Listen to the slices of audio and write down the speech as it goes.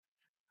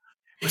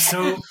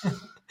So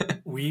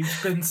we've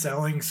been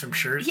selling some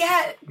shirts.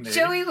 Yeah, Nate.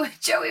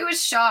 Joey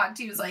was shocked.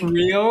 He was like,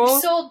 Real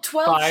 "We sold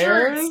 12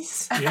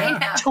 shirts." Yeah. I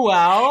know.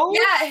 12?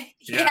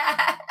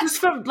 Yeah. Just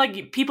from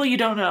like people you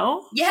don't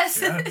know.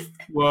 Yes. Yeah.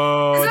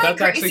 Whoa, Isn't that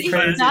that's actually crazy?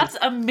 crazy. That's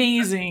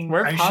amazing.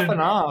 We're I popping should-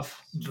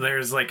 off.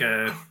 There's like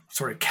a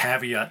sort of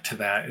caveat to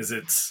that is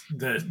it's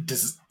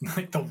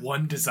the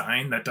one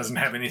design that doesn't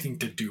have anything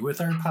to do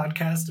with our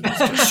podcast and it's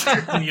just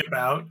strictly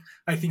about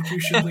I Think You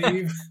Should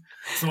Leave.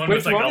 It's the one Which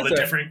with like one all the is it?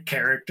 different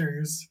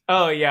characters.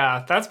 Oh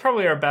yeah, that's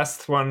probably our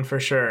best one for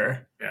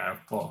sure. Yeah,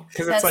 well,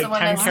 Because That's it's the like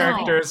one 10 I saw.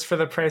 characters for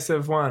the price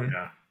of one.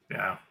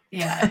 yeah.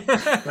 Yeah.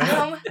 But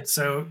yeah,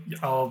 so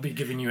I'll be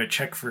giving you a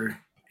check for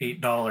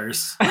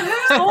 $8.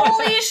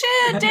 Holy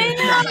shit,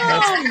 damn!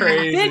 That's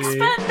crazy. Big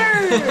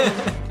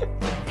spender!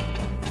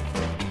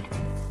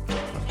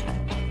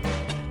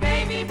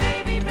 Baby,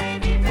 baby,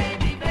 baby,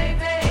 baby,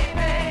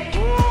 baby,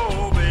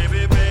 Oh,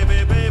 baby,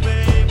 baby, baby,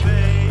 baby.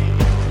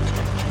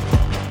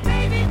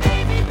 baby,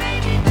 baby, baby,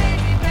 baby,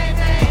 baby.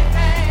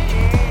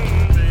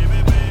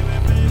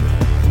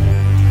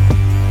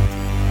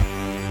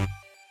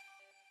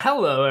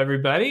 Hello,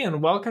 everybody,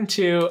 and welcome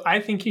to I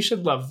Think You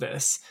Should Love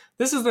This.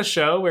 This is the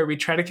show where we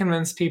try to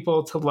convince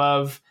people to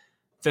love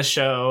the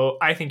show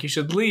I Think You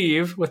Should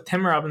Leave with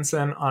Tim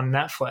Robinson on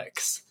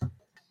Netflix.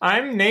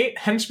 I'm Nate,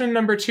 henchman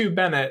number 2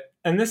 Bennett,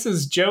 and this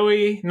is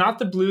Joey, not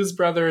the Blues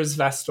Brothers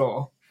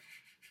Vestal,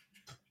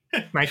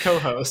 my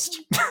co-host.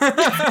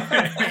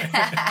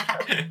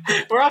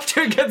 We're off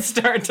to a good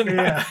start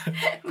tonight.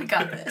 Yeah, We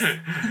got this.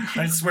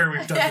 I swear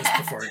we've done this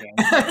before again.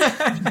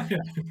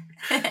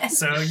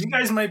 So you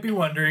guys might be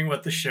wondering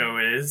what the show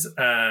is.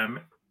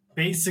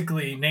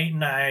 Basically, Nate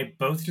and I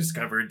both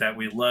discovered that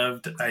we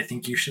loved I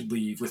Think You Should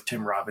Leave with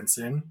Tim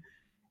Robinson,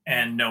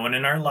 and no one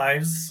in our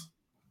lives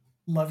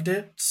loved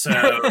it. So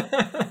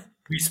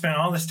we spent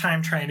all this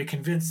time trying to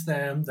convince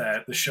them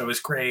that the show is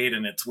great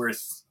and it's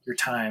worth your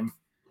time.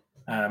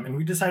 And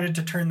we decided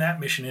to turn that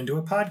mission into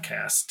a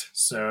podcast.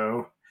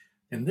 So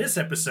in this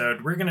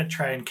episode, we're going to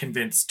try and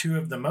convince 2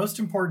 of the most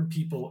important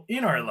people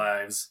in our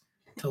lives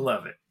to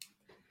love it.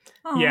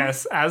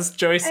 Yes, as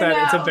Joey said,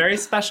 it's a know. very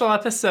special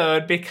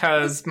episode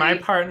because my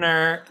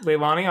partner,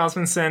 Leilani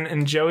Osmondson,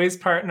 and Joey's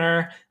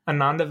partner,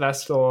 Ananda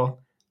Vestal,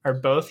 are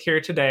both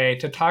here today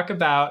to talk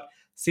about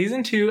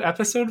Season 2,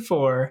 Episode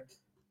 4,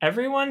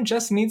 Everyone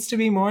Just Needs to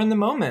Be More in the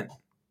Moment.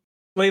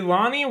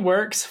 Leilani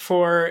works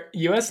for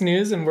U.S.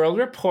 News and World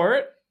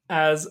Report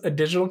as a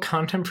digital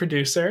content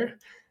producer,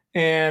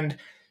 and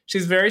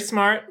she's very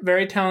smart,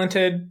 very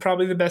talented,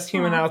 probably the best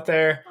human out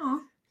there. Aw.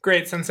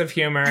 Great sense of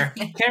humor.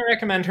 Can't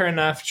recommend her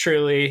enough,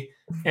 truly.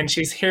 And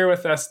she's here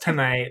with us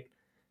tonight,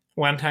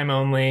 one time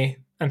only,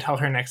 until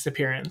her next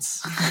appearance.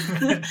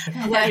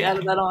 I'm glad you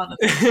added that on.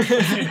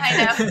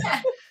 I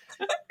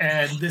know.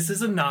 And this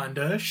is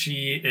Ananda.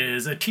 She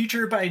is a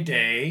teacher by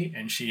day,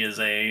 and she is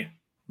a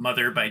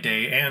mother by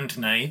day and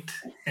night.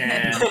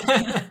 And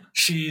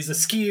she's a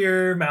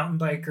skier, mountain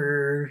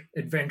biker,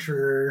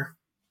 adventurer,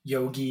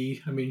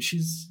 yogi. I mean,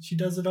 she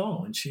does it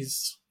all, and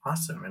she's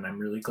awesome. And I'm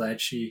really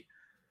glad she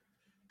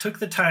took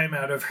the time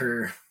out of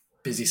her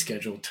busy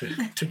schedule to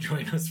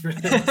join us for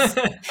this.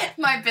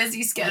 My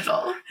busy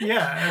schedule.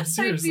 Yeah,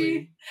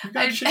 seriously. You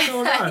got shit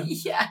going on.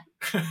 Yeah.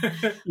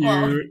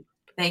 You-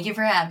 Thank you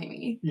for having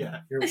me.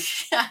 Yeah,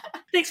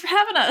 Thanks for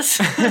having us.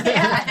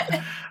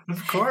 Yeah.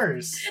 of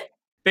course.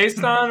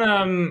 Based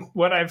on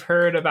what I've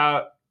heard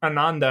about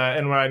Ananda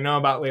and what I know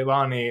about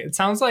Leilani, it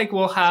sounds like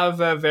we'll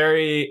have a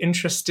very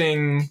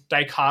interesting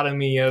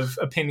dichotomy of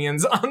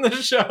opinions on the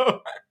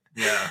show.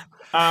 Yeah.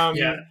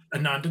 Yeah,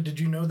 Ananda, did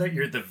you know that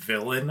you're the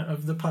villain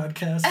of the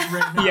podcast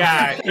right now?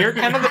 Yeah, you're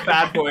kind of the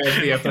bad boy of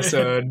the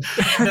episode.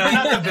 No,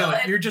 not the villain.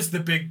 You're just the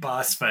big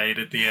boss fight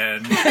at the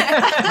end.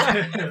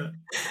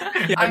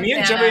 Yeah, me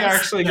and Joey are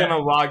actually going to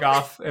log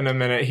off in a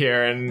minute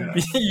here, and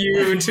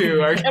you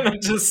two are going to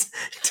just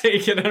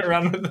take it and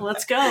run with it.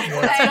 Let's go.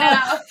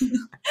 I know.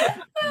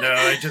 No,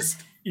 I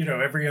just,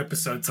 every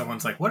episode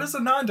someone's like, what does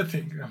Ananda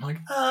think? I'm like,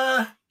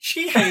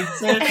 she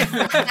hates it.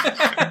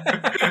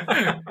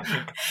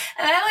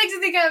 And I like to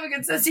think I have a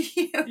good sense of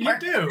humor. You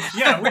do.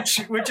 Yeah,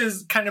 which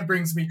is kind of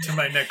brings me to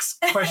my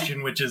next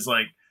question, which is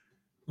like,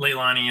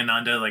 Leilani and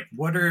Ananda, like,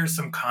 what are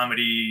some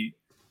comedy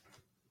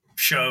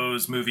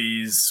shows,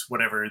 movies,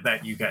 whatever,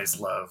 that you guys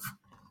love?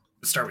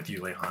 Let's start with you,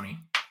 Leilani.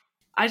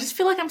 I just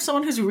feel like I'm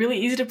someone who's really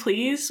easy to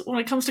please when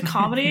it comes to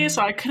comedy,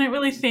 so I couldn't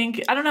really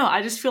think. I don't know.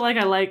 I just feel like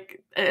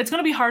it's going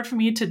to be hard for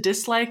me to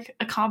dislike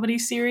a comedy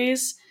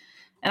series.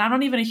 And I'm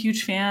not even a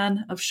huge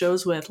fan of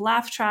shows with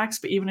laugh tracks,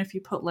 but even if you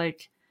put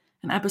like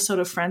an episode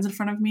of Friends in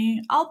front of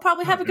me, I'll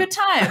probably have a good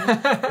time.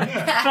 But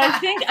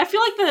I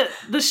feel like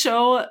the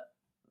show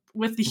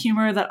with the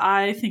humor that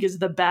I think is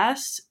the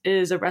best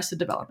is Arrested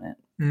Development.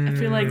 I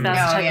feel like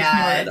that's the type of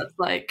humor that's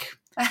like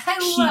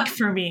peak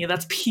for me.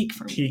 That's peak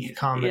for me. Peak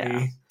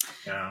comedy.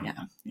 Yeah.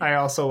 I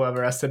also love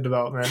Arrested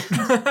Development.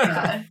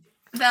 Yeah.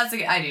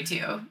 I do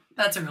too.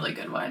 That's a really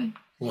good one.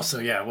 Well, so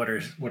yeah, what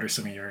are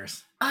some of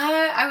yours?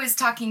 I was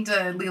talking to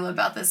Leela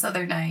about this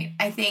other night.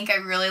 I think I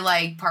really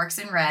like Parks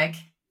and Rec.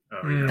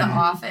 Oh, Mm. The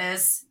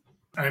Office.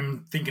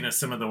 I'm thinking of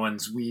some of the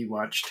ones we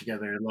watched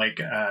together, like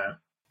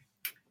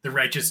The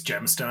Righteous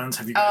Gemstones.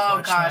 Have you guys Oh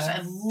watched gosh, that?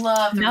 I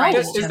love the No.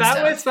 Righteous Is that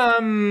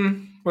Gemstones.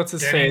 with what's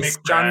his Danny face?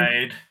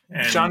 McBride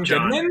and John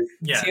Goodman?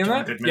 Yeah, Seen John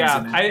that? Goodman's Yeah,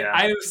 in it.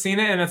 I've seen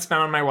it and it's been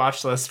on my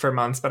watch list for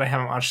months, but I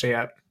haven't watched it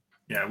yet.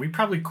 Yeah, we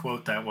probably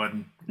quote that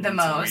one The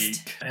once a most.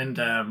 week. And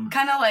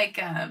Kind of like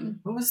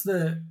what was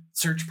the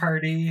Search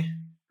Party?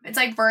 it's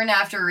like Burn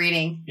After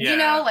Reading. Yeah. You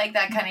know, like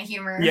that kind of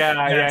humor.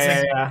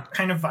 Yeah.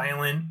 Kind of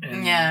violent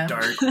and Yeah.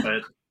 dark,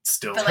 but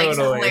still. But like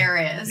Totally.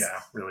 hilarious. Yeah,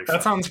 really. That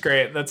fun. sounds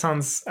great. That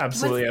sounds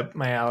absolutely up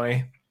my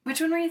alley. Which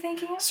one were you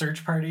thinking of?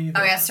 Search Party.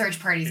 Oh yeah, Search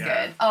Party's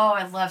Yeah. good. Oh,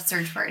 I love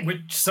Search Party.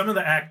 Which some of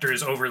the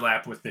actors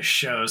overlap with this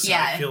show, so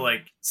Yeah. I feel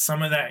like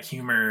some of that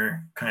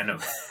humor kind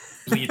of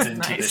bleeds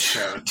into Nice. this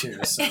show too.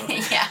 So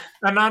Yeah.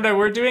 Ananda,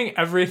 we're doing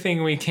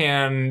everything we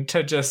can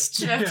to just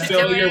To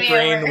fill win your me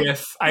brain over.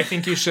 with, I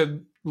think you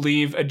should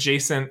leave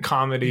adjacent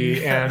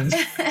comedy, and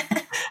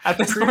at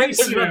this Pretty point,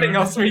 there's soon. nothing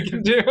else we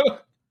can do.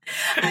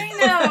 I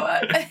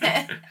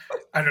know.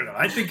 I don't know.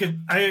 I think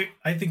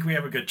we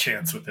have a good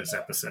chance with this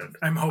episode.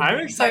 I'm hoping. I'm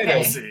excited. We'll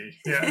Okay. see.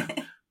 Yeah,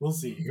 we'll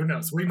see. Who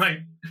knows? We might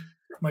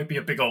be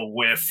a big old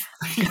whiff.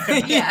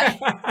 Yeah.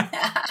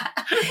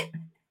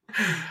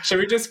 Should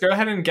we just go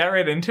ahead and get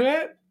right into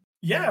it?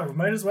 Yeah, we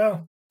might as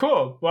well.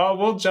 Cool. Well,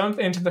 we'll jump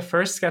into the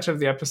first sketch of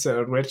the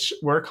episode, which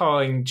we're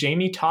calling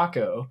Jamie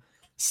Taco,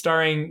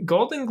 starring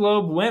Golden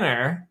Globe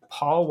winner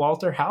Paul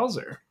Walter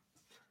Hauser.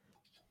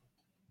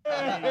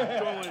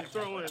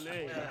 Throw in,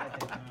 hey.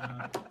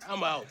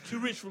 I'm out. Too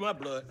rich for my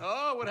blood.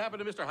 Oh, what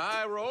happened to Mr.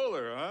 High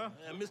Roller, huh?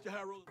 Mr.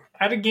 High Roller.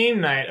 At a game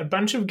night, a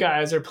bunch of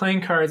guys are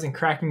playing cards and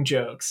cracking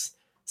jokes.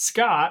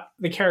 Scott,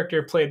 the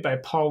character played by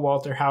Paul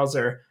Walter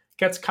Hauser,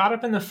 gets caught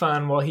up in the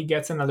fun while he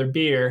gets another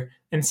beer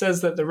and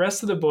says that the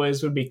rest of the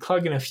boys would be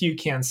clugging a few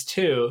cans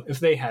too if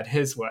they had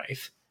his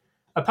wife.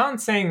 Upon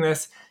saying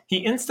this, he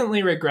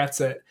instantly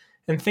regrets it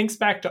and thinks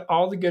back to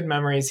all the good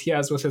memories he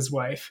has with his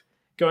wife,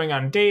 going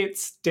on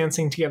dates,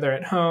 dancing together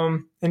at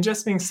home, and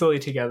just being silly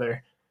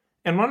together.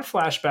 In one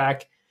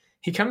flashback,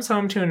 he comes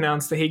home to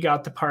announce that he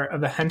got the part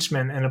of a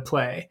henchman in a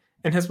play,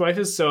 and his wife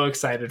is so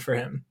excited for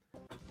him.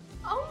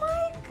 Oh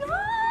my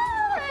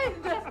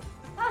god!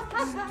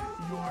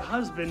 Your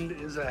husband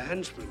is a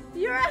henchman.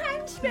 You're a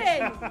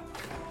henchman!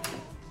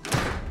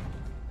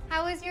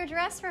 How was your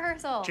dress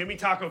rehearsal? Jimmy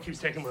Taco keeps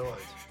taking my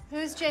lines.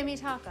 Who's Jamie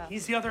Taco?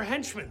 He's the other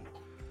henchman.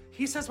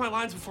 He says my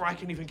lines before I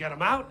can even get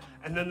them out,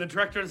 and then the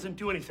director doesn't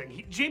do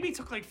anything. Jamie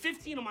took like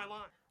 15 of my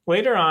lines.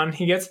 Later on,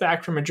 he gets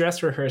back from a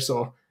dress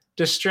rehearsal,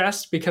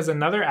 distressed because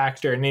another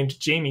actor named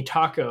Jamie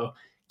Taco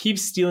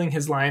keeps stealing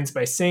his lines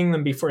by saying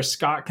them before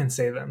Scott can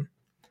say them.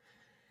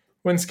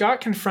 When Scott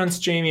confronts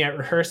Jamie at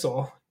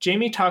rehearsal,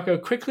 Jamie Taco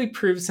quickly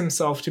proves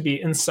himself to be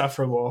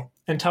insufferable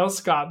and tells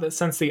Scott that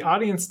since the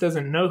audience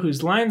doesn't know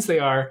whose lines they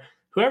are,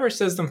 whoever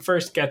says them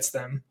first gets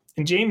them,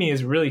 and Jamie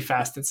is really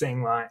fast at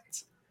saying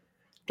lines.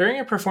 During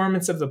a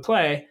performance of the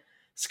play,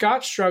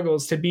 Scott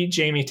struggles to beat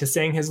Jamie to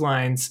saying his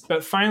lines,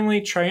 but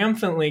finally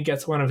triumphantly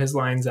gets one of his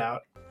lines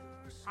out.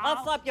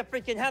 I'll slap your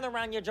freaking head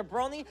around, you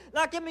jabroni.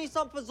 Now give me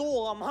some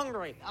fazool. I'm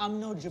hungry. I'm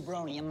no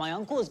jabroni, and my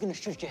uncle is gonna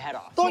shoot your head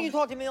off. Don't you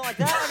talk to me like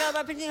that. I got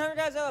about 1,500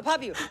 guys to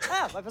pop you.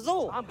 Ah, my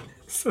fazool.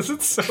 This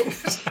is so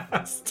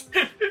fast.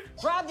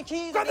 Grab the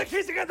keys. Grab the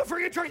keys to get the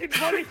freaking truck, you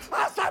jabroni!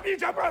 I'll stop you,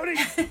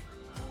 jabroni!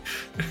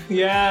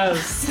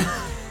 Yes.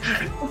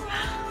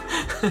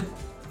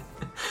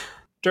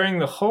 During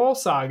the whole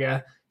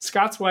saga,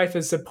 Scott's wife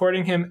is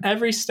supporting him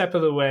every step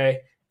of the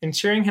way and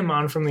cheering him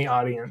on from the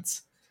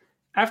audience.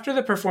 After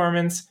the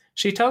performance,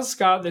 she tells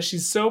Scott that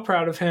she's so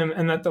proud of him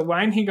and that the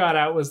line he got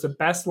out was the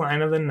best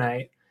line of the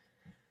night.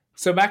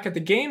 So back at the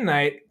game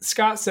night,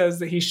 Scott says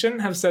that he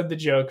shouldn't have said the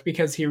joke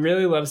because he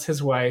really loves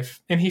his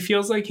wife and he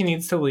feels like he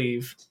needs to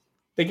leave.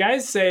 The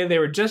guys say they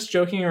were just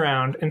joking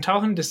around and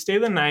tell him to stay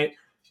the night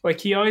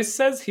like he always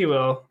says he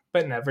will,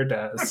 but never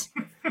does.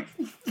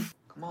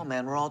 Come on,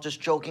 man, we're all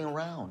just joking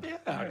around.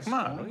 Yeah, come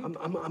on.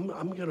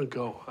 I'm gonna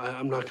go.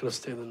 I'm not gonna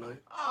stay the night.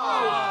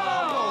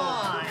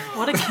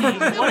 What a king.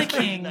 What a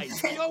king.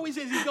 He always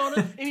says he's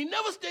gonna, and he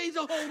never stays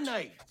the whole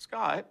night.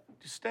 Scott,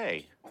 just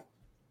stay.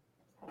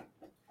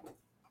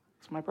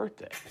 It's my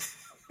birthday.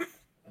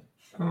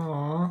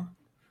 Aww.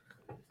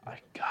 I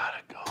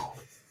gotta go.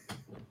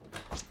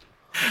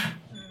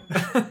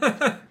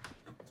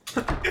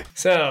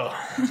 So,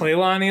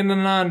 Leilani and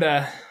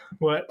Ananda,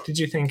 what did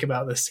you think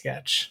about this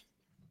sketch?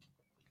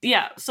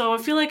 Yeah, so I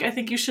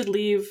think you should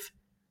leave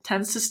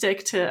tends to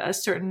stick to a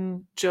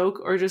certain joke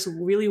or just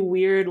really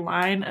weird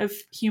line of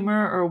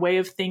humor or way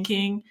of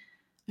thinking.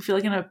 I feel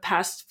like in a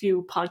past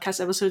few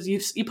podcast episodes,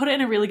 you put it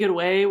in a really good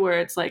way where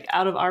it's like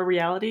out of our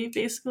reality,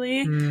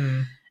 basically.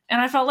 And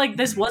I felt like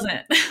this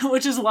wasn't,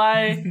 which is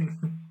why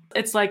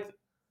it's like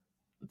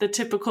the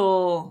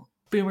typical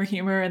boomer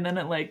humor and then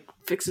it like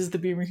fixes the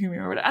boomer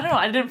humor or whatever. I don't know.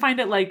 I didn't find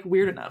it like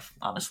weird enough,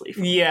 honestly.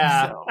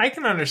 Yeah, So. I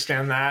can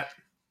understand that.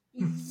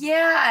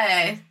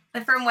 Yeah.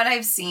 From what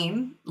I've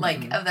seen,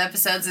 like, of the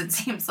episodes, it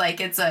seems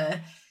like it's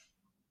a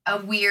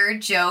a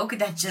weird joke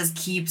that just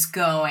keeps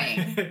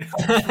going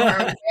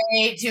for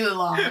way too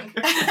long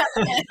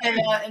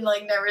and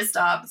like never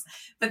stops.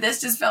 But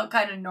this just felt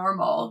kind of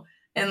normal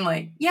and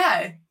like,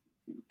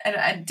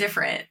 and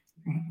different.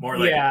 More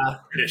like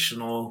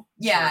traditional.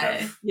 Yeah.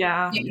 Sort of.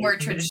 Yeah. More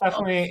traditional.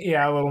 Definitely,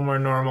 a little more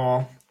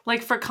normal.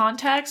 Like, for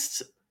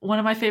context, one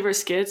of my favorite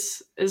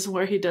skits is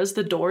where he does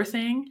the door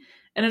thing.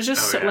 And it's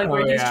just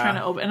where he's trying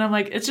to open. And I'm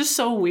like, it's just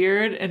so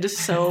weird and just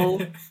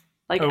so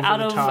like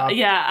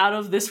out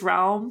of this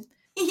realm.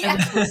 Yeah.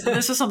 And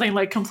this is something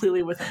like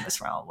completely within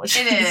this realm. Which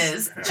it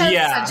is. That's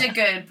such a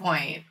good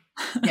point.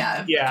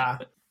 Yeah. Yeah.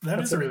 That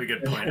is a really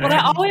good point. But I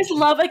always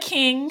love a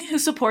king who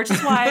supports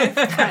his wife.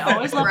 I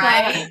always love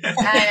that.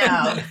 I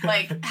know.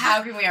 Like,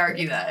 how can we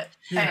argue that?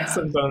 Yeah. I know.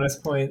 Some bonus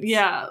points.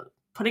 Yeah.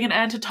 Putting an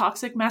end to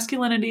toxic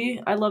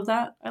masculinity. I love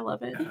that. I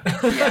love it.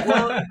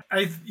 Well,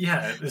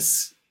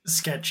 this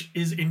sketch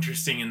is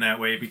interesting in that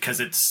way because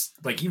it's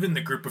like even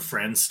the group of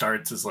friends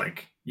starts as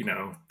like, you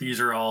know, these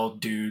are all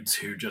dudes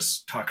who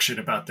just talk shit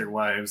about their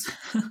wives.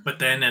 But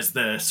then as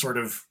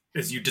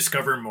you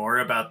discover more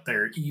about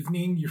their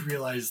evening, you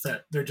realize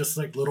that they're just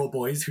like little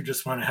boys who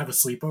just want to have a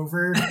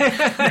sleepover.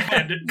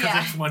 And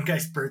because it's one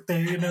guy's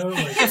birthday, you know?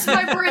 Like, it's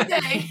my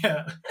birthday.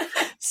 Yeah.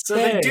 So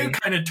they do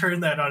kind of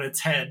turn that on its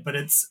head, but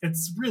it's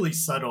really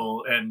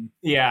subtle. And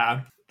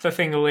yeah, the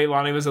thing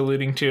Leilani was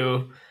alluding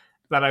to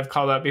that I've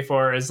called out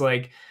before is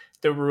like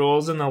the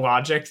rules and the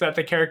logic that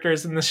the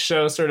characters in this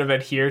show sort of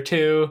adhere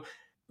to.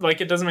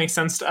 Like, it doesn't make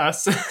sense to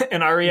us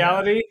in our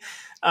reality.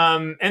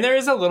 And there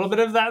is a little bit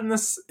of that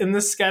in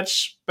this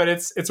sketch, but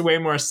it's way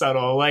more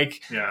subtle.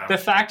 Like the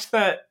fact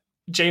that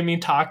Jamie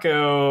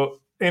Taco,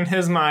 in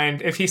his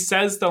mind, if he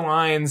says the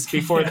lines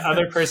before the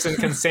other person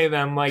can say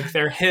them, like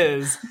they're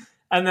his.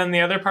 And then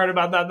the other part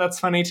about that's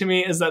funny to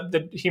me is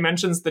that he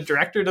mentions the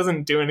director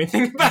doesn't do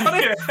anything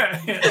about it.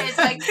 It's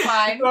like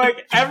fine.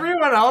 Like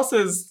everyone else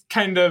is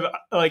kind of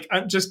like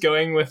just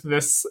going with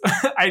this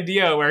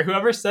idea where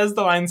whoever says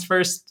the lines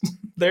first,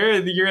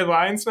 they're your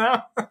lines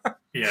now.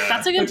 Yeah,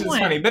 that's a good point. Is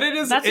funny, but it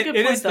is it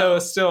is though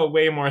still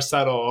way more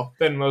subtle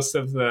than most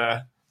of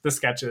the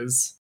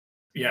sketches.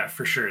 Yeah,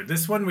 for sure.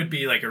 This one would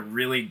be like a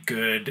really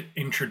good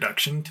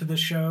introduction to the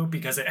show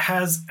because it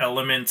has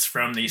elements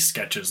from these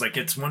sketches. Like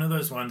it's one of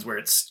those ones where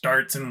it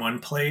starts in one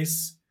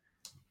place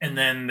and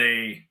then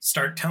they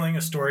start telling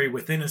a story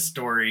within a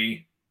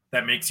story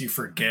that makes you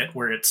forget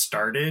where it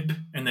started.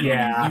 And then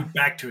when you loop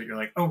back to it, you're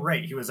like, oh,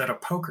 right, he was at a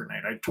poker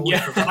night. I totally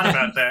forgot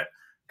about that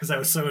because I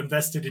was so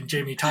invested in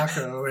Jamie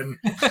Taco and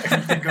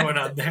everything going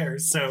on there.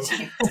 So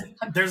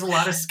there's a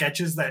lot of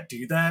sketches that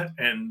do that.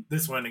 And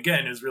this one,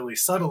 again, is really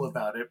subtle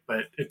about it,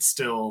 but it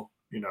still,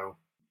 you know,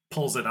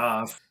 pulls it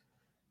off.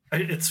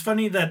 It's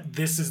funny that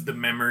this is the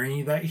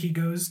memory that he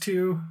goes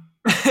to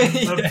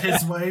of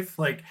his wife.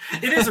 Like,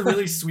 it is a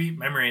really sweet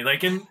memory.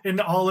 Like, in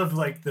all of,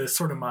 like, the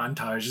sort of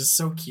montage is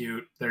so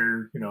cute.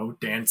 They're, you know,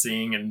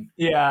 dancing and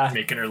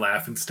making her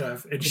laugh and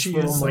stuff. And she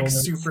is, like,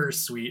 super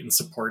sweet and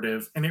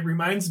supportive. And it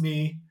reminds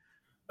me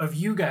of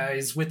you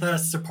guys with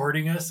us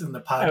supporting us in the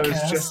podcast. I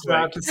was just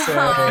about to say.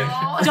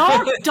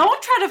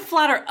 Don't try to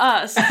flatter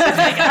us to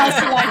make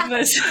us like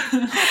this.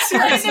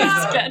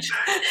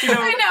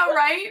 I know,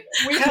 right?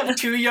 We have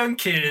 2 young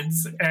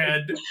kids,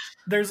 and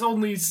there's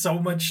only so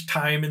much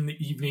time in the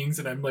evenings,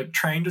 and I'm like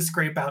trying to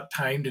scrape out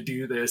time to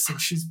do this,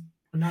 and she's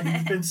not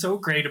even been so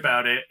great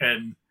about it.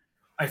 And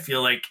I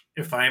feel like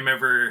if I'm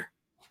ever,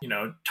 you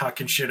know,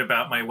 talking shit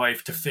about my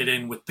wife to fit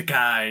in with the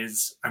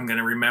guys, I'm going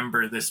to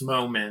remember this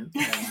moment and be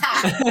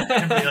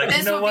like, this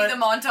you know will what? be the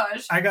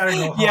montage. I got to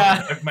go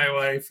home with my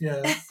wife.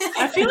 Yeah.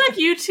 I feel like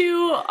you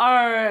two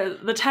are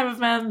the type of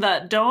men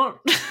that don't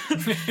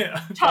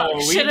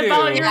talk shit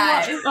about your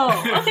wife.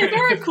 Oh, okay.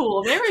 Very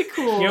cool. Very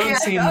cool. You haven't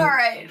seen all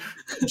right.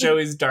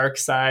 Joey's dark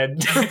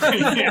side.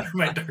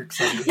 My dark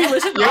side. You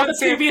listened to all the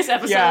previous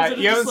episodes. Yeah,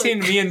 you haven't seen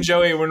me and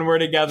Joey when we're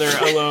together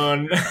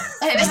alone.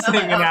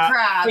 hanging out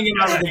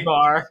at the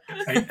bar.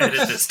 I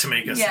edit this to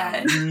make us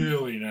sound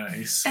really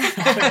nice. But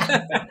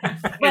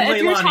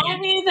if you're telling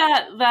me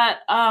that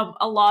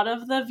a lot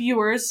of the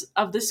viewers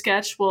of the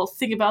sketch will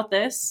think about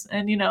this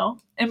and, you know,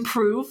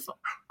 improve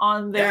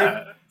on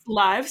their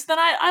lives, then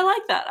I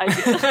like that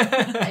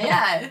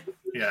idea.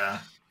 Yeah.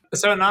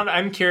 So, Ananda,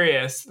 I'm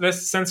curious.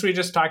 Since we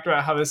just talked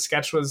about how this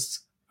sketch was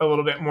a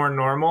little bit more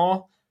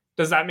normal,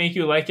 does that make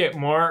you like it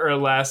more or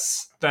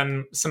less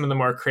than some of the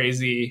more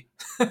crazy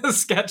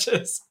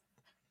sketches?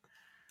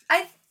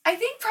 I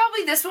think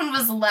probably this one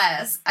was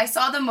less. I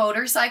saw the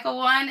motorcycle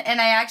one, and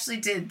I actually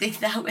did think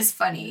that was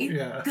funny.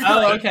 Yeah.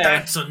 Oh, okay.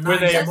 That's a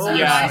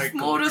nice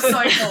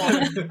motorcycle.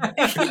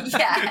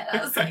 Yeah.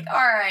 I was like, all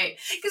right.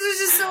 Because it was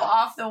just so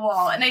off the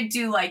wall. And I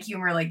do like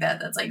humor like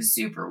that. That's like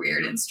super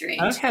weird and strange.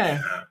 Okay.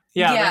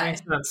 Yeah, that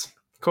makes sense.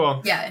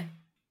 Cool. Yeah.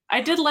 I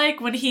did like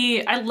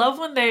I love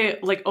when they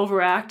like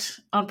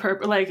overact on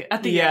purpose. Like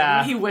at the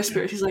end when he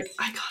whispers, he's like,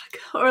 I gotta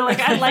go. Or like,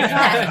 I like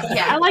that.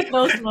 I like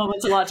those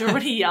moments a lot too. Or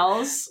when he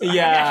yells. I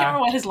can't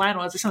remember what his line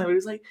was or something, but he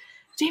was like,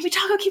 Jamie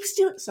Taco keeps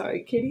doing.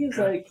 Sorry, Katie is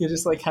like. He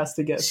just like has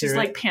to get she's through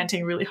like it.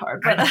 Panting really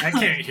hard. But I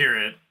can't hear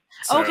it.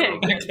 So, Okay,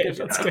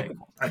 that's good.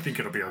 I think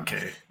it'll be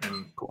okay.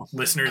 And Cool.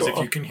 listeners, if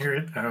you can hear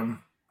it,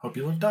 hope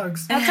you love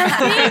dogs. That's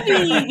our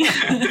baby.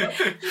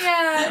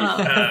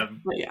 Yeah.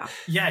 But yeah.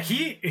 Yeah,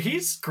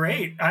 he's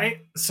great.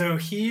 So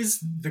he's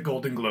the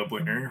Golden Globe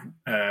winner,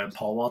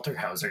 Paul Walter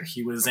Hauser.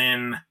 He was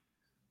in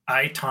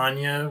I,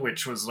 Tonya,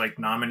 which was like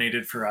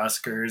nominated for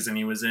Oscars, and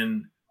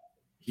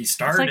he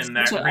starred like in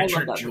that such a- I love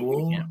Richard that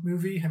Jewell movie,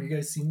 movie. Have you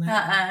guys seen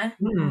that?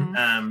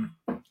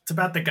 It's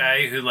about the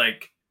guy who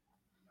like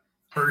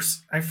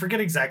first, I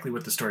forget exactly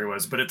what the story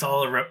was, but it's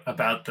all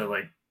about the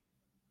like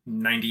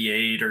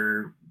 98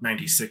 or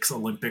 96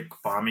 Olympic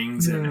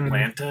bombings in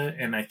Atlanta,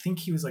 and I think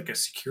he was like a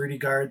security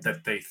guard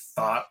that they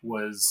thought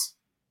was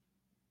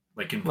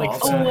like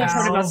involved. Oh, I've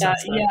heard about that.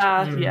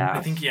 Yeah.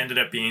 I think he ended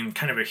up being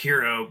kind of a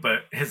hero,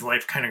 but his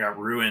life kind of got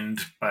ruined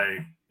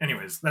by.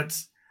 Anyways,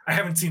 I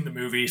haven't seen the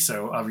movie,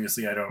 so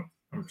obviously I'm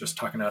just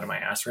talking out of my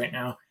ass right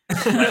now.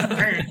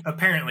 But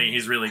apparently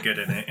he's really good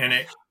in it,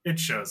 and it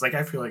shows. Like,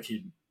 I feel like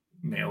he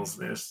nails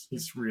this.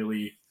 He's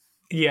really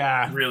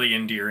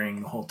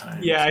endearing the whole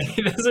time. Yeah,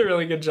 he does a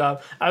really good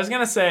job. I was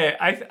gonna say,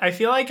 I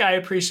feel like I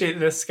appreciate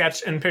this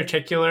sketch in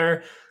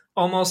particular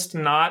almost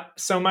not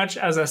so much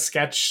as a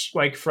sketch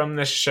like from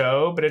this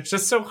show, but it's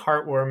just so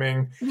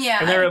heartwarming. Yeah.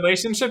 And their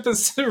relationship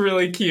is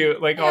really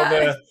cute. Like all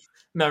the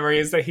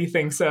memories that he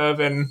thinks of,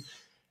 and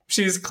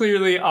she's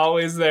clearly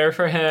always there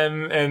for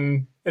him,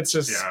 and it's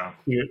just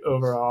cute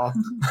overall.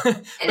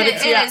 But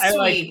it is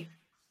sweet.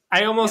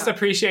 I almost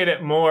appreciate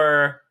it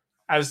more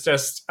as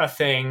just a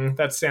thing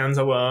that stands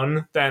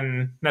alone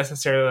than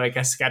necessarily like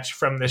a sketch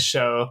from this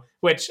show,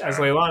 which, as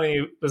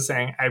Leilani was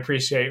saying, I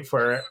appreciate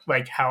for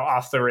like how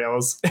off the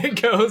rails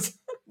it goes.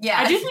 Yeah,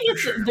 I do think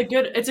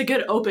it's a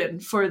good open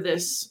for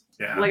this.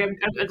 Yeah, like I'm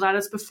glad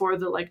it's before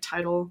the like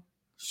title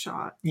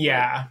shot.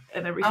 Yeah,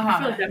 and everything. I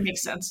feel like that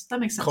makes sense.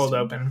 Cold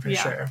open for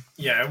sure.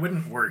 Yeah, it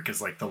wouldn't work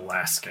as like the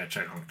last sketch.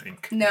 I don't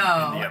think.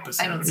 No, in the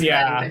episode. I don't see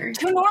that either.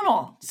 Too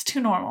normal. It's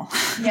too normal.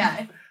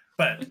 Yeah.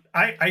 But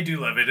I do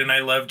love it, and I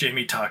love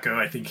Jamie Taco.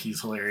 I think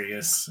he's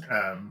hilarious.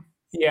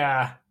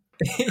 Yeah,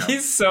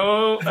 he's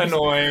so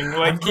annoying.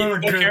 Like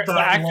the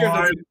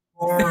actor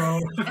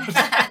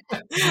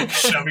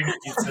shoving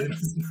pizza in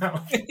his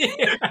mouth.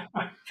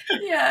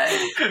 Yeah,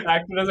 the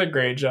actor does a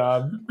great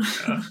job.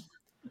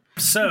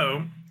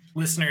 So,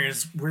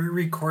 listeners, we're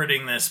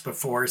recording this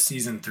before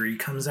season 3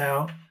 comes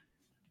out,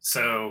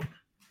 so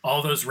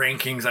all those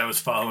rankings I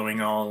was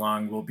following all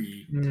along will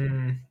be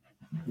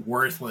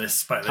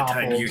worthless by the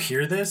time you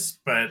hear this,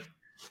 but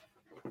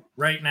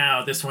right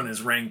now this one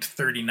is ranked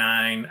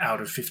 39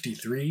 out of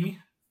 53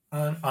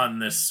 on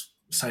this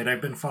site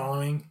I've been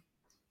following.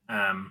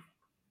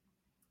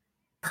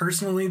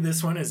 Personally,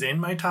 this one is in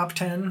my top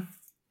 10.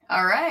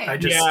 All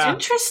right.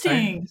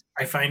 Interesting.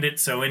 I find it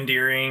so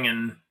endearing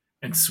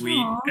and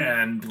sweet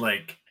and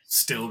like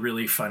still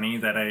really funny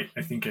that I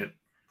think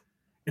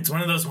it's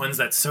one of those ones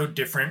that's so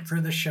different for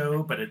the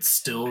show, but it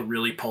still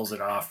really pulls it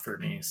off for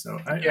me. So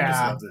I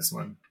just love this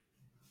one.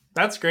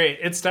 That's great.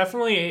 It's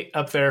definitely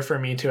up there for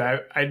me too. I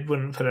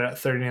wouldn't put it at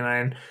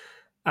 39.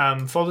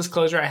 Full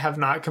disclosure, I have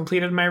not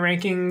completed my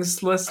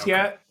rankings list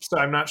yet, so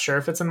I'm not sure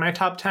if it's in my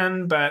top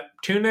 10, but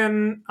tune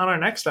in on our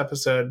next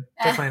episode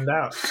to find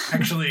out.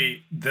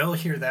 Actually, they'll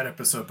hear that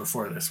episode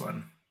before this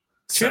one.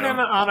 Tune in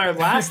on our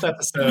last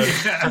episode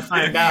to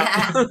find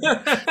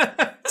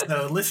out.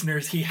 So,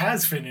 listeners, he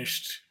has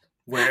finished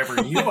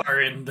wherever you are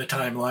in the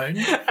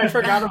timeline. I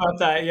forgot about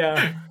that.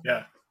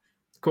 Yeah.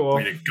 Cool.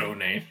 Way to go,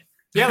 Nate.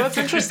 Yeah, that's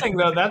interesting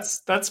though.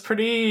 That's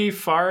pretty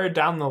far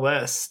down the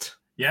list.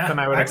 Yeah, than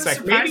I would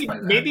expect.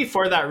 Maybe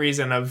for that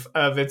reason of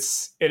it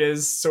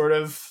is sort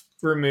of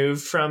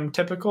removed from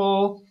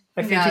typical.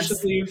 I think you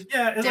should leave.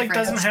 Yeah, it like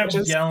doesn't have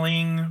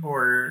yelling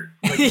or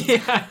like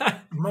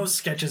most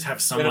sketches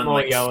have someone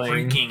like yelling,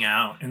 freaking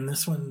out, and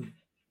this one,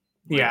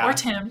 or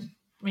Tim.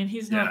 I mean,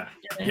 he's not.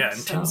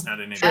 And Tim's not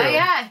in it. Oh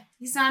yeah,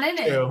 he's not in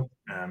it.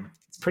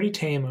 It's pretty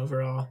tame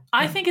overall.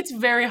 I think it's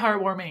very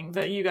heartwarming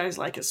that you guys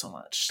like it so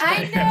much.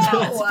 I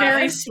know. It's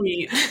very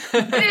sweet.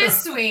 It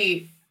is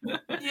sweet.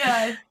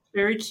 Yeah.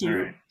 Very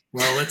cute. Right.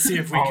 Well, let's see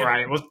if we can. All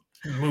right, we'll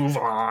move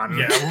on.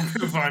 Yeah,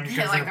 we'll move on. You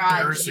guys are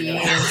embarrassing.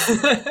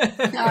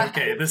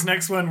 Okay, this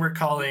next one we're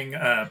calling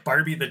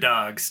Barbie the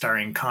Dog,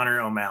 starring Connor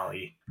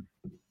O'Malley.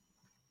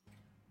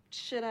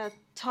 Should I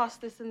toss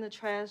this in the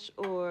trash,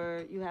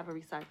 or you have a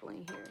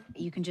recycling here?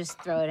 You can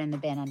just throw it in the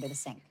bin under the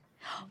sink.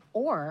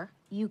 Or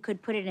you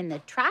could put it in the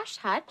trash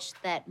hutch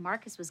that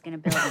Marcus was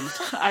going to build.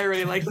 I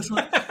really like this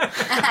one.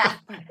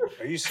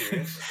 Are you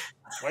serious?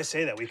 Why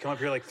say that? We come up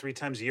here like 3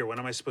 times a year. When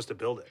am I supposed to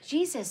build it?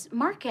 Jesus,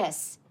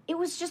 Marcus, it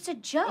was just a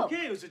joke.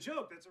 Okay, it was a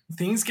joke.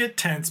 Things get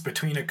tense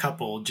between a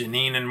couple,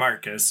 Janine and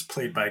Marcus,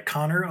 played by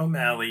Connor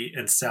O'Malley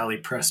and Sally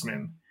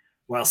Pressman,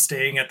 while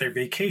staying at their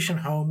vacation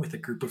home with a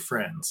group of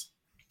friends.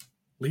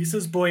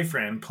 Lisa's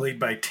boyfriend, played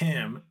by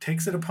Tim,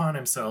 takes it upon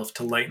himself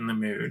to lighten the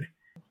mood.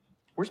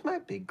 Where's my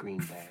big green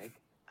bag?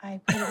 I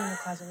put it in the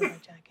closet with my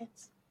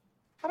jackets.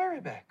 I'll be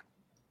right back.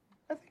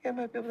 I think I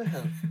might be able to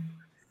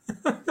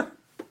help.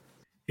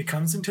 He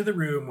comes into the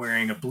room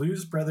wearing a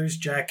Blues Brothers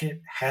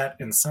jacket, hat,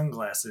 and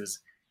sunglasses,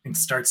 and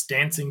starts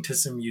dancing to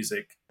some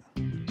music.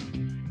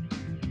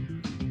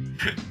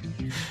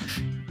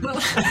 What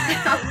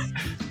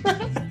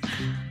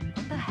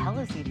the hell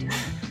is he doing?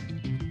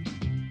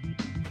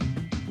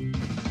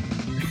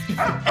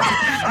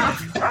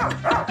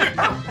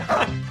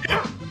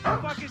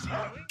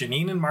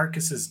 Janine and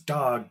Marcus's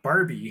dog,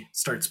 Barbie,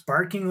 starts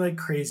barking like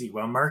crazy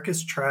while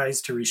Marcus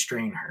tries to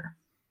restrain her.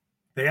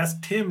 They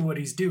ask Tim what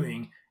he's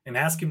doing and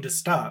ask him to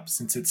stop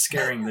since it's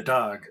scaring the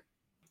dog.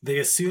 They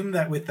assume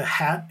that with the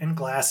hat and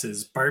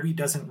glasses, Barbie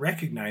doesn't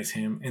recognize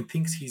him and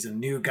thinks he's a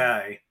new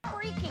guy.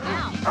 Freaking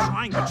out.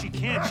 Trying, but she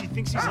can't. She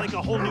thinks he's like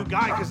a whole new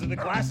guy because of the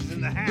glasses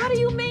and the hat. What do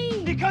you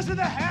mean? Because of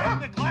the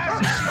hat and the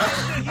glasses. She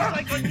thinks that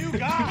he's like a new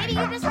guy. Did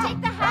you just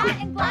take the hat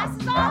and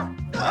glasses off?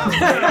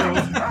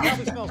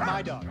 Probably smells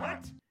my dog.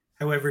 What?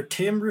 However,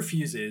 Tim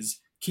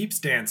refuses, keeps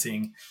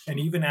dancing, and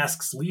even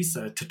asks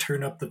Lisa to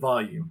turn up the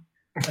volume.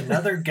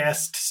 Another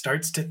guest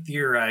starts to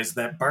theorize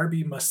that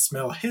Barbie must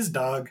smell his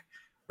dog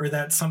or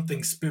that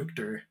something spooked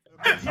her.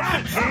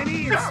 Yeah,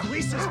 Danny, it's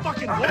Lisa's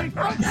fucking boyfriend.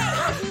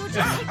 Okay, if you would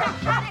just take the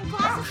hat and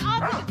glasses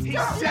off, you could He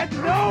still said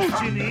no,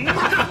 Janine.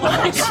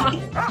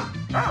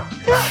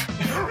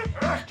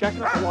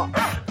 Jacking up a lot.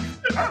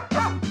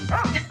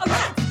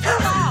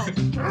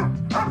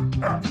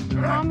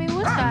 Mommy,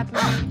 what's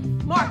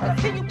happening?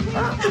 Marcus, can you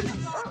please?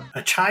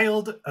 A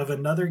child of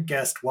another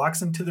guest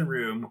walks into the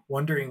room,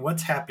 wondering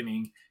what's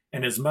happening,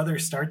 and his mother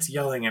starts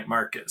yelling at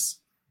Marcus.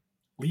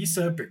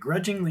 Lisa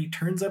begrudgingly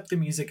turns up the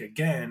music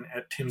again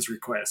at Tim's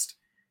request.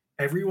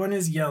 Everyone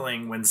is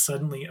yelling when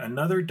suddenly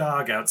another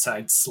dog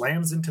outside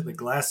slams into the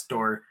glass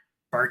door,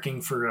 barking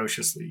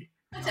ferociously.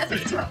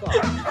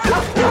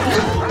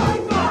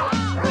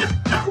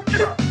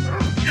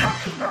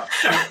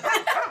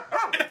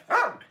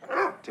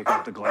 Take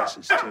off the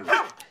glasses, too.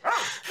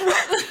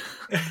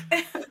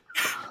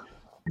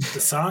 The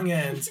song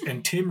ends,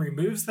 and Tim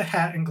removes the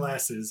hat and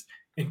glasses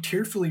and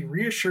tearfully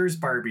reassures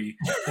Barbie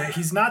that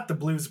he's not the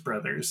Blues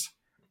Brothers.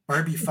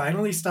 Barbie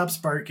finally stops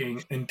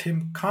barking, and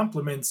Tim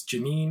compliments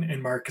Janine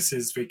and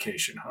Marcus's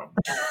vacation home.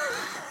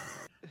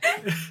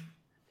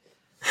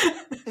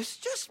 It's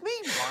just me,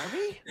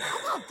 Barbie.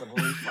 I'm not the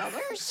Blues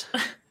Brothers.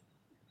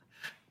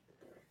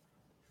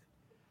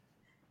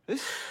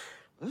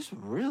 This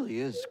really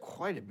is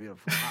quite a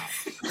beautiful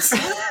house.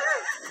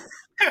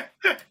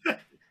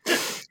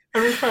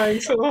 I'm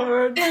trying so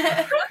hard.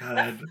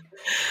 God.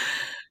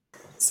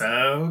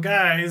 So,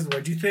 guys,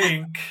 what'd you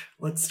think?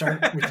 Let's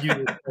start with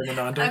you,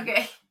 Ananda.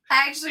 Okay.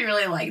 I actually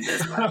really like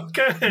this one.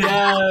 Okay.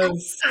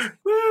 Yes.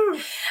 Woo.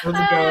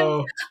 Let's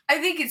go. I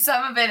think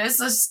some of it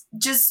is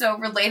just so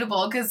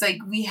relatable because, like,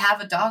 we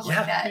have a dog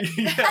like that.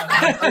 Yeah.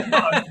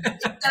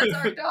 That's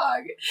our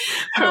dog.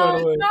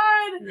 Totally. Oh,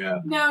 God. Yeah.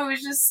 No,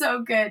 it's just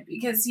so good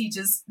because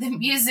the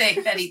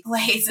music that he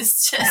plays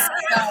is just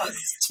so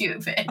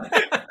stupid.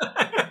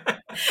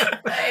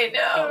 I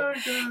know.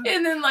 Oh,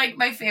 And then, like,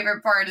 my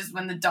favorite part is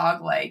when the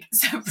dog, like,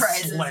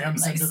 surprises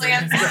Slams him, like, into the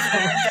slams into the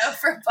window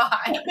from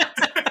behind.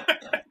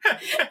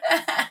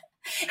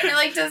 And it,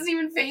 like, doesn't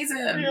even faze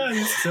him. Yeah,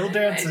 he's still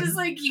dancing. It just,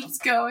 like, keeps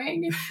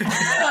going.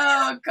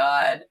 Oh,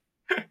 God.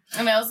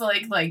 And I also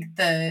like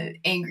the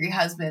angry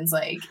husband's,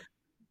 like,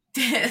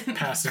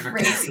 Passive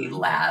crazy aggressive.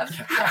 laugh.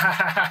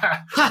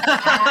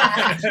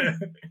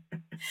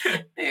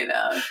 You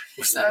know,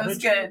 that was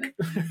good.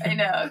 I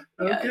know.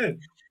 Oh, Yeah. good.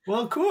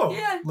 Well, cool.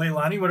 Yeah.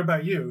 Leilani, what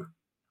about you?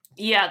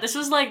 Yeah, this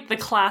was like the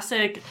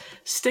classic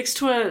sticks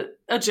to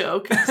a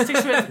joke,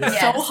 sticks to it Yes.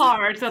 so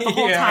hard throughout the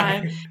whole Yeah.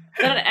 time.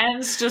 Then it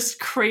ends just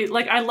crazy.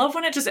 Like, I love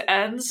when it just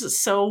ends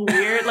so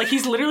weird. Like,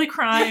 he's literally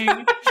crying.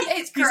 Yeah,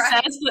 he's He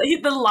crying. says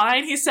the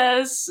line he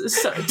says,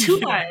 two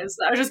lines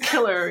are just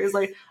killer. He's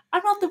like,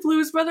 "I'm not the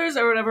Blues Brothers"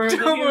 or whatever. And then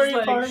Don't he was worry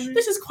like, about me.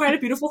 "This is quite a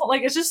beautiful."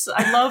 Like, it's just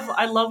I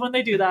love when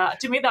they do that.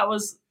 To me, that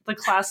was the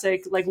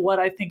classic. Like, what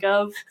I think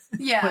of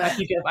when I Yeah.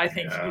 think of, I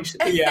think you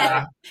should.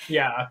 Yeah.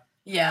 Yeah.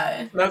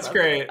 Yeah. That's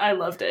great. I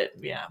loved it.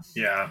 Yeah.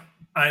 Yeah.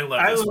 I love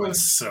I this love one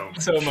so much.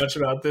 So much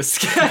about this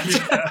sketch.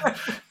 Yeah.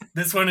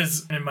 This one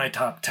is in my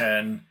top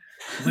 10.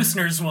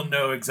 Listeners will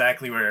know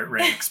exactly where it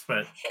ranks,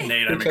 but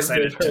Nate, I'm Because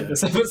excited they've heard to.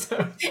 this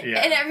episode.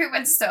 Yeah. And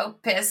everyone's so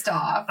pissed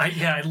off.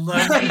 I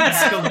love the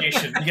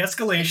escalation. The It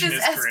escalation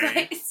just is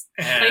great. escalates.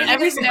 And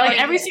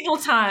Every single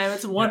time,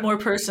 it's one more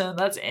person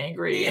that's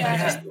angry. And I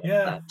Yeah. just,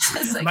 yeah.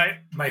 It's like,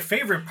 My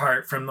favorite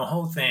part from the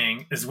whole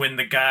thing is when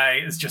the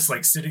guy is just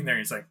like sitting there.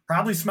 He's like,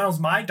 probably smells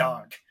my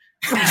dog.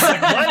 He's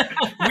like, what?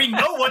 We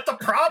know what the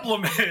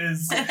problem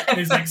is. And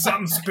he's like,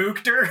 something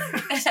spooked her.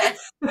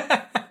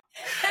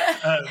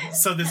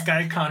 So this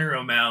guy, Connor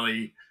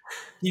O'Malley,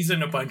 he's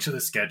in a bunch of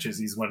the sketches.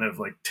 He's one of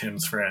like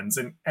Tim's friends,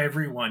 and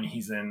everyone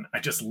he's in, I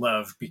just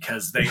love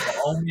because they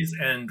always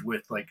end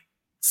with like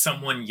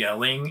someone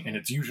yelling, and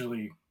it's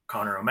usually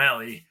Connor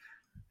O'Malley.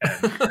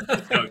 And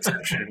no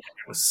exception.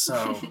 It was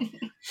so,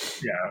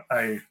 yeah,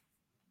 I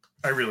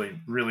really,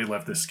 really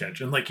love this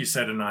sketch. And like you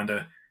said,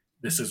 Ananda,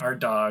 this is our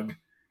dog.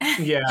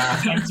 Yeah.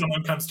 Anytime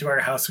someone comes to our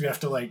house, we have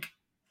to like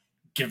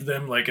give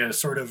them like a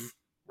sort of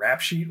rap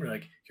sheet. We're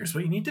like, here's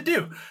what you need to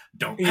do.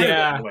 Don't pet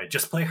her away.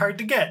 Just play hard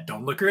to get.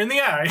 Don't look her in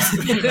the eyes.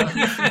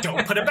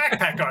 Don't put a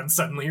backpack on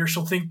suddenly, or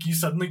she'll think you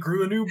suddenly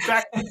grew a new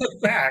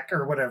back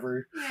or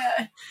whatever.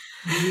 Yeah.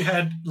 We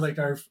had like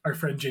our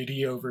friend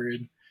JD over,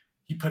 and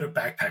he put a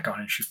backpack on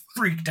and she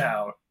freaked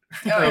out.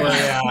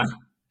 Oh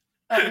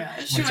yeah.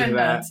 She went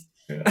nuts.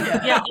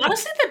 Yeah,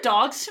 honestly, the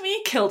dogs to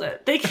me killed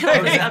it. They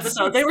killed this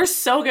episode. They were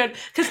so good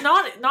because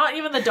not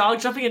even the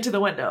dog jumping into the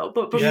window,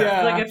 but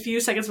like a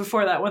few seconds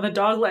before that, when the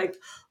dog like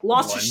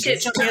lost his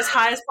shit jumping as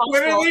high as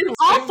possible,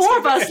 all four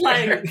of us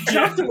like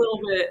jumped a little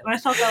bit, and I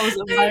thought that was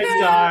amazing. I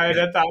died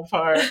at that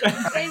part.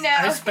 I know.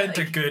 I spent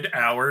a good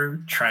hour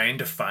trying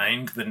to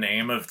find the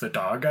name of the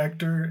dog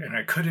actor, and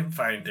I couldn't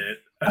find it.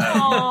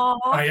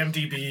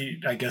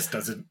 IMDb, I guess,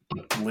 doesn't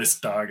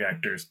list dog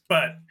actors,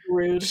 but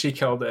rude. She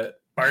killed it.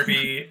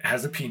 Barbie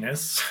has a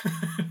penis.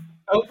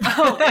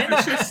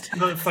 Interesting.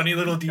 The funny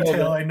little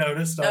detail I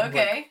noticed on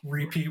like,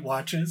 repeat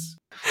watches.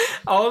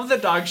 All of the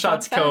dog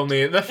shots kill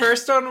me. The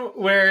first one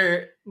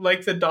where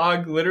like the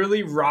dog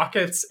literally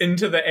rockets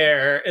into the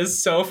air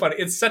is so funny.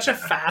 It's such a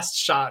fast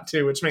shot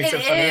too, which makes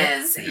it funny. It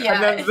is, yeah.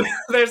 And then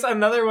there's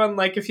another one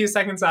like a few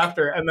seconds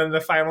after, and then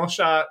the final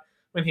shot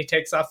when he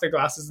takes off the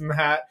glasses and the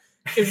hat,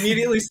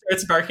 immediately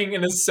starts barking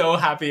and is so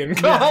happy and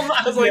calm.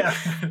 I was like,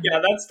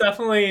 yeah, that's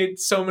definitely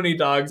so many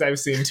dogs I've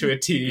seen to a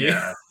T.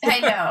 Yeah. I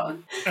know.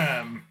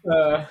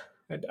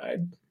 I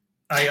died.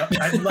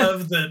 I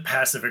love the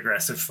passive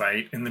aggressive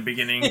fight in the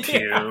beginning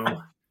too.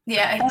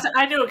 Yeah,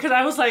 I knew it because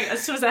I was like,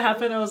 as soon as that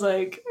happened, I was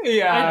like,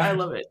 I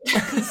love it.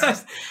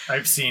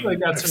 I've seen like,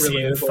 I've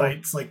seen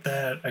fights like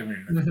that. I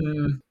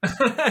mean, that's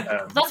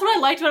what I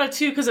liked about it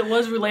too, because it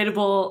was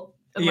relatable.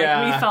 And,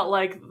 like, we felt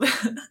like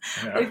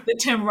like the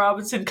Tim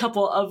Robinson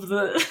couple of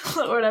the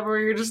or whatever. Where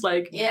you're just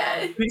like,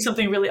 doing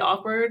something really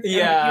awkward. And,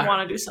 like, you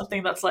want to do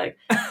something that's like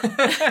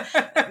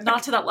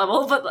not to that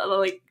level, but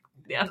like.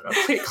 I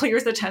don't know,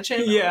 clears the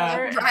tension.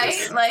 Right?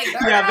 Like,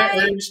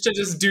 the urge to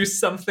just do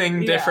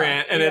something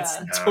different, and it's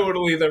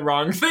totally the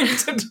wrong thing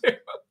to do.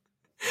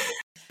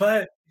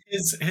 But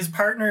his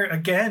partner,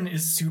 again,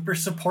 is super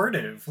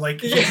supportive. Like,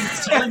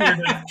 he's telling her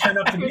to turn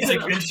up the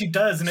music, and she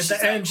does. And at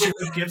the end, she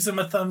gives him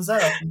a thumbs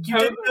up. You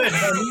did good,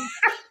 honey.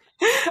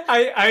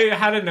 I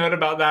had a note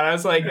about that. I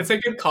was like, it's a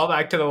good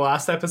callback to the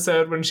last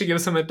episode when she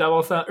gives him a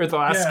double thumb, or the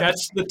last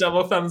sketch, the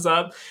double thumbs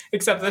up.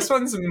 Except this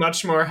one's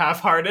much more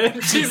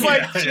half-hearted. She's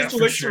like, she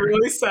looks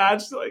really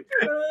sad. She's like,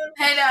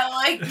 I know,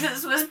 like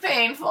this was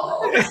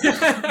painful.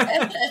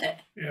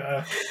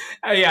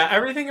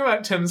 Everything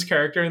about Tim's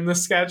character in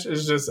this sketch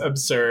is just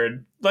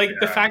absurd. Like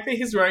the fact that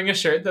he's wearing a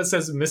shirt that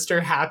says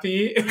Mr.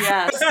 Happy.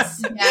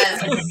 Yes.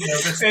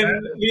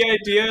 And the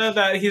idea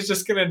that he's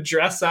just gonna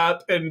dress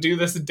up and do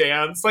this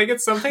dance, like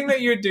it's something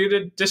that you would do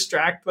to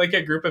distract like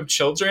a group of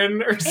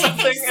children or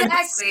something.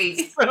 Exactly.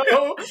 It's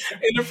so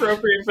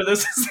inappropriate for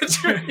this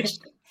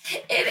situation.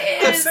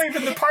 It I'm is.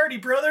 saving the party,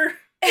 brother.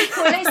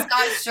 When I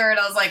saw his shirt,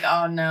 I was like,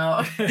 oh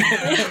no.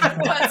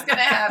 What's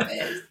gonna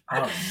happen?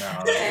 Oh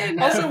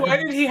no. Also, why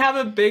did he have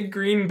a big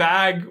green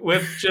bag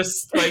with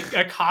just like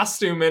a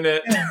costume in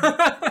it?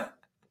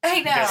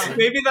 I know.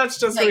 Maybe that's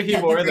just what he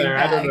wore there.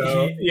 I don't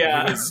know.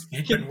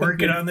 He'd been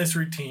working on this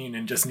routine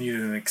and just needed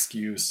an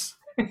excuse.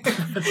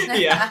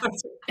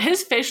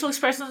 His facial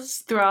expressions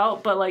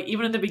throughout, but like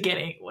even in the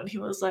beginning when he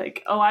was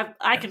like, "Oh,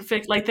 I can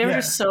fix," like they were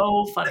just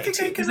so funny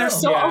because they're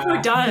so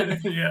overdone.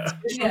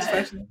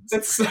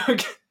 That's so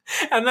good.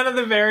 And then at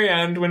the very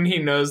end, when he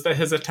knows that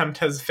his attempt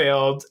has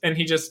failed, and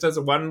he just does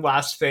one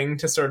last thing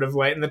to sort of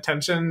lighten the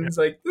tension, he's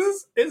like,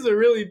 "This is a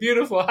really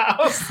beautiful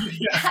house."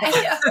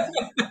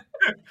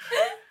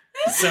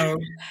 So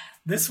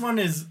this one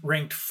is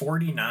ranked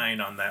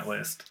 49 on that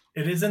list.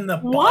 It is in the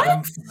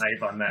bottom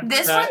 5 on that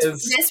list.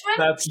 This one?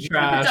 That's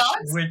trash.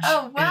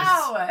 Oh,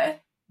 wow.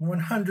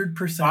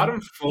 100%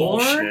 bottom 4?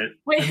 bullshit.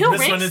 Wait, who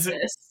ranks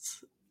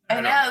this? I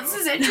know, this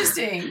is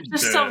interesting.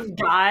 Just some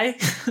guy.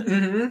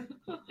 Yeah,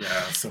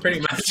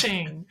 pretty much.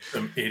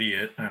 Some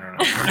idiot. I don't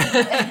know.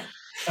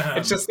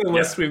 It's just the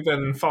list we've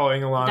been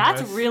following along.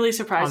 That's with really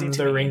surprising on to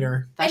the me.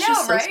 Ringer. That's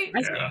just so right?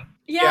 surprising.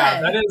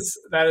 Yeah,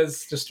 that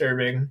is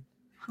disturbing.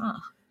 Huh.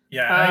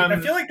 Yeah, I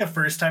feel like the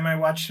first time I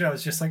watched it, I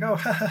was just like, oh,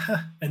 ha, ha,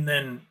 ha. And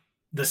then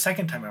the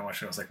second time I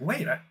watched it, I was like,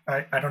 wait,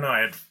 I don't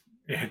know.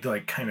 It had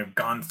like kind of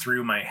gone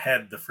through my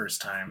head the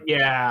first time.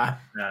 Yeah.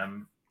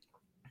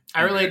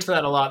 I relate to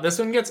that a lot. This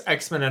one gets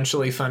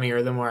exponentially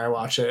funnier the more I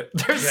watch it.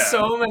 There's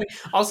so many.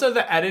 Also,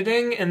 the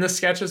editing in the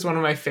sketch is one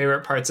of my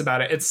favorite parts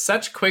about it. It's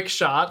such quick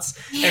shots,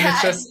 and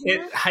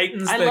it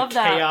heightens the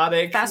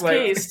chaotic, fast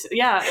paced.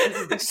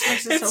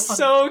 It's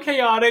so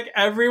chaotic.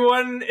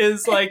 Everyone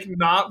is like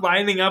not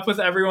lining up with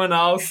everyone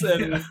else,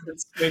 and it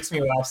makes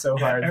me laugh so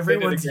hard.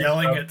 Everyone's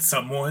yelling at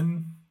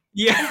someone.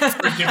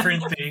 For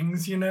different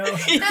things, you know.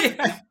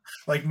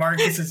 Like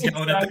Marcus is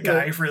yelling at the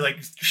guy for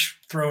like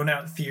throwing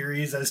out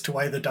theories as to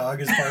why the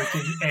dog is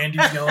barking.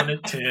 Andy's yelling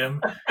at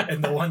Tim,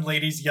 and the one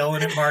lady's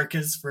yelling at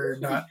Marcus for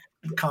not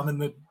calming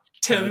the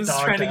Tim's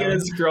dog trying down. to get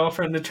his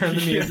girlfriend to turn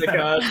the music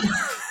on.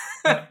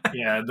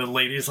 Yeah, the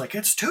lady's like,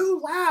 it's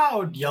too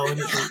loud, yelling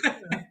at her.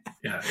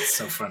 Yeah, it's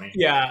so funny.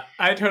 Yeah,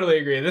 I totally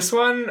agree. This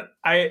one,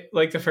 I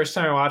like the first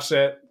time I watched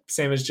it,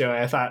 same as Joey,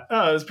 I thought,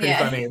 oh, it was pretty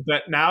funny.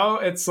 But now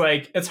it's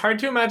like, it's hard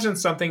to imagine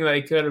something that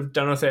I could have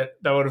done with it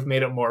that would have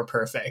made it more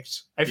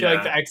perfect. I feel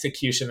like the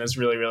execution is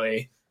really,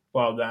 really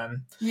well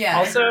done. Yeah.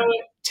 Also,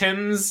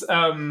 Tim's,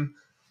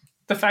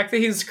 the fact that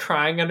he's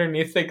crying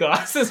underneath the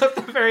glasses at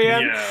the very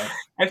end,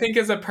 I think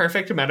is a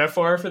perfect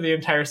metaphor for the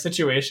entire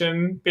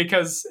situation,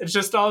 because it's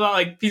just all about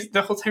like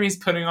the whole time he's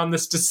putting on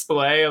this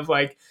display of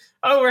like,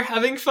 oh, we're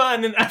having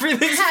fun and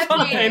everything's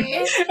fine.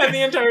 And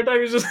the entire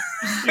time he's just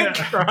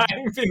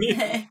crying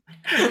beneath.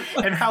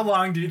 And how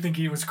long do you think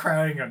he was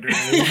crying under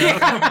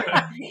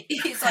it?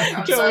 He's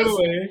like,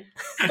 totally.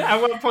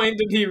 At what point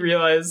did he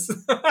realize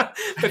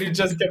that he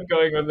just kept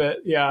going with it?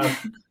 Yeah,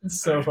 it's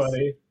so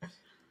funny.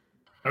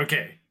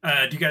 Okay,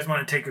 do you guys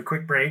want to take a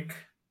quick break?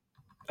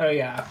 Oh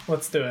yeah,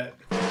 let's do it.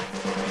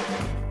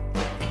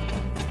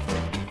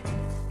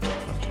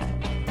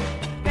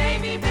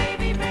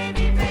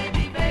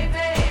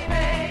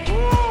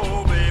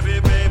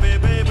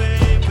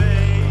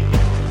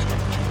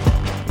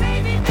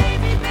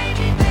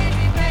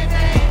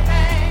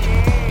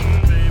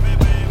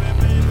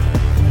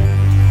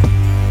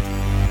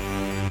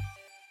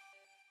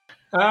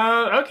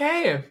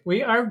 Okay,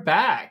 we are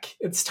back.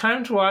 It's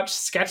time to watch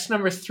sketch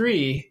number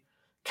 3,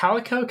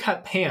 Calico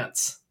Cut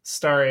Pants,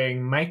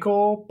 starring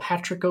Michael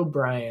Patrick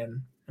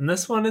O'Brien. And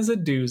this one is a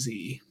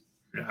doozy.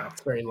 Yeah.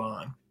 It's very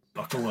long.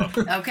 Buckle up.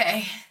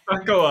 Okay.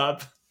 Buckle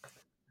up.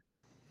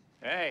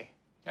 Hey,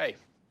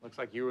 looks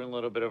like you were in a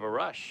little bit of a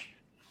rush.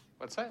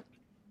 What's that?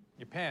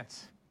 Your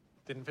pants.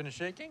 Didn't finish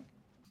shaking?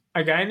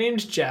 A guy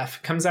named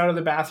Jeff comes out of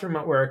the bathroom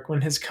at work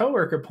when his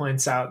coworker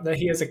points out that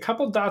he has a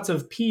couple dots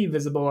of pee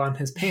visible on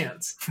his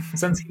pants,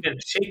 since he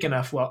didn't shake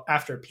enough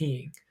after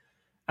peeing.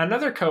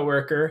 Another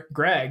coworker,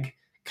 Greg,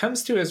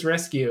 comes to his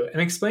rescue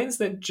and explains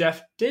that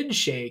Jeff did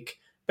shake,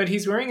 but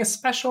he's wearing a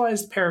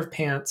specialized pair of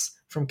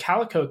pants from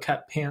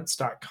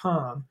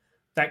CalicoCutPants.com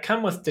that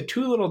come with the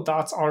 2 little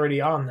dots already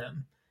on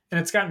them, and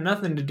it's got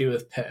nothing to do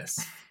with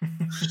piss.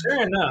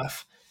 Sure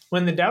enough,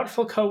 when the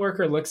doubtful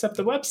coworker looks up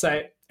the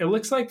website, it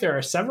looks like there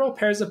are several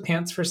pairs of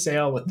pants for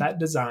sale with that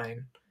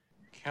design.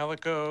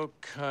 Calico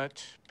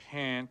Cut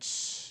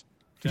Pants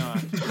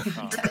done.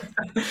 Oh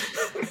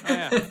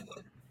yeah,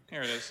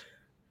 here it is.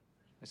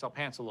 They sell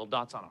pants with little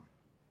dots on them.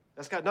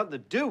 That's got nothing to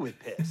do with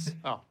piss.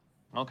 Oh,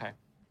 okay.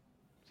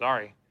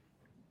 Sorry.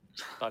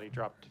 Thought he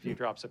dropped a few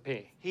drops of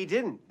pee. He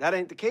didn't. That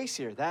ain't the case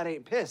here. That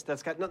ain't piss.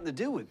 That's got nothing to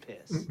do with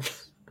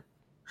piss.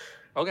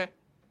 Okay.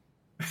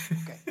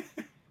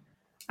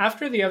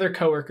 After the other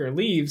coworker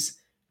leaves,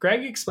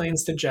 Greg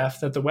explains to Jeff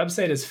that the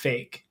website is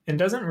fake and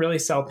doesn't really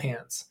sell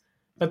pants.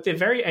 But the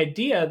very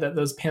idea that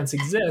those pants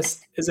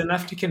exist is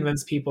enough to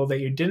convince people that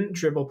you didn't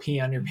dribble pee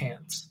on your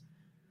pants.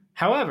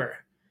 However,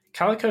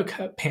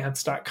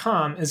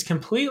 CalicoCutPants.com is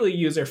completely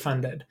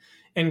user-funded,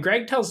 and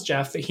Greg tells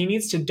Jeff that he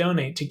needs to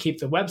donate to keep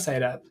the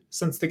website up,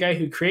 since the guy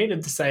who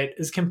created the site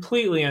is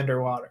completely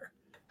underwater.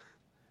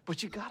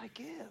 But you gotta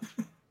give.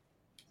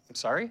 I'm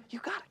sorry? You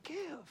gotta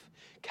give.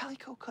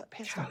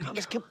 CalicoCutPants.com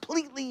is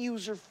completely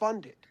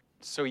user-funded.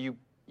 So you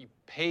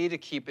pay to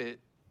keep it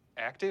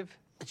active?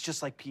 It's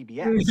just like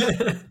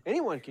PBS.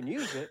 Anyone can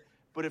use it,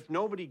 but if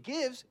nobody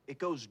gives, it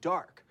goes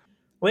dark.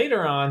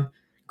 Later on,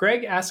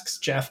 Greg asks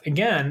Jeff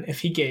again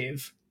if he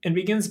gave, and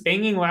begins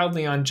banging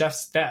loudly on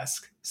Jeff's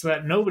desk so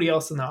that nobody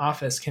else in the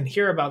office can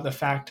hear about the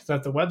fact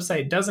that the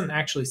website doesn't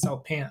actually sell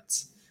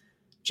pants.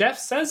 Jeff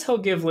says he'll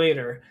give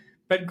later,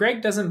 but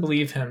Greg doesn't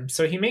believe him,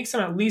 so he makes him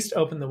at least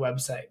open the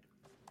website.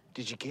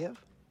 Did you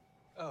give?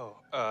 Oh,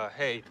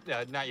 hey,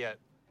 not yet.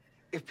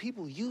 If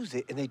people use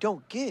it and they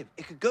don't give,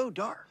 it could go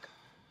dark.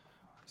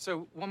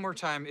 So, one more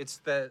time, it's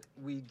that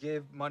we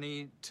give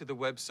money to the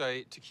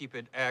website to keep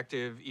it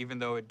active, even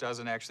though it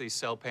doesn't actually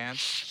sell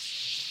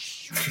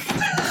pants?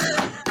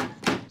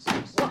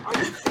 What are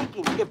you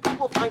thinking? If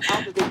people find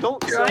out that they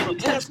don't sell the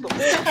pants, the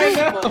whole thing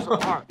falls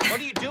apart. What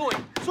are you doing?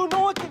 So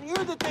no one can hear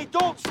that they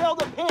don't sell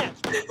the pants.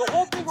 The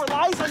whole thing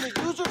relies on the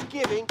users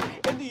giving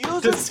and the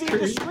users being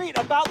discreet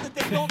about that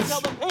they don't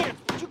sell the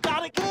pants. But you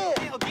gotta give.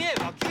 Hey, I'll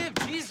give,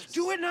 Jesus.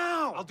 Do it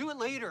now. I'll do it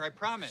later, I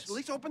promise. At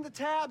least open the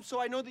tab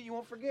so I know that you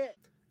won't forget.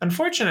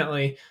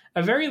 Unfortunately,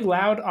 a very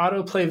loud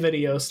autoplay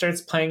video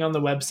starts playing on the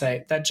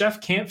website that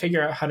Jeff can't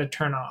figure out how to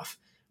turn off,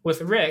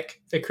 with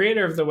Rick, the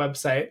creator of the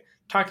website,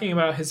 talking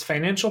about his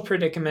financial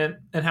predicament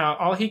and how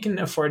all he can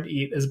afford to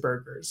eat is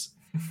burgers.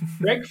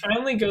 Greg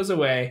finally goes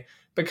away,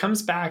 but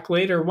comes back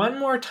later one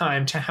more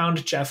time to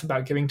hound Jeff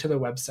about giving to the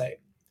website.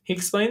 He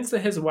explains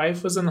that his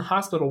wife was in the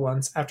hospital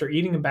once after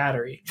eating a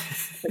battery,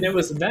 and it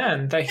was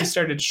then that he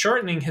started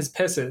shortening his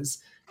pisses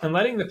and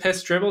letting the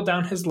piss dribble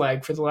down his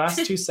leg for the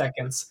last 2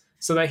 seconds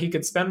so that he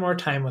could spend more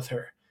time with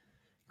her.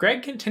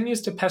 Greg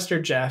continues to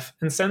pester Jeff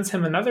and sends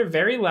him another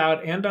very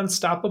loud and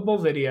unstoppable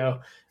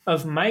video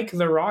of Mike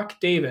 "The Rock"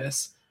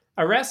 Davis,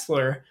 a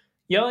wrestler,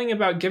 yelling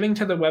about giving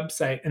to the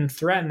website and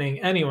threatening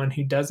anyone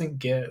who doesn't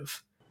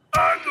give.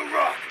 I'm The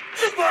Rock,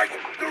 Mike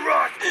The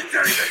Rock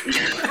Davis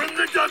from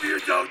the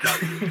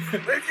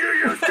WWW. If you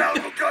use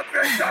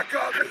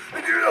CalicoCutPants.com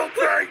and you don't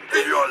pay,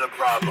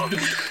 problem.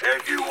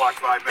 If you watch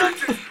my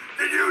matches,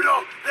 then you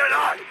know that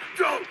I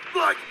don't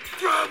like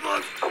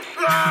problems.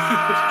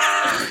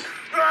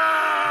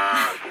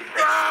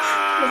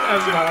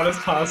 As loud as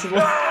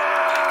possible.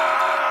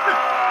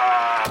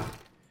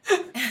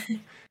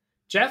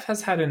 Jeff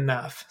has had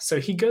enough, so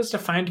he goes to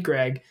find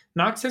Greg,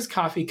 knocks his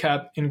coffee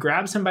cup, and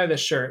grabs him by the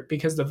shirt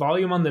because the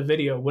volume on the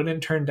video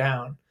wouldn't turn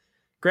down.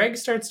 Greg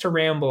starts to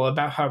ramble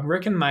about how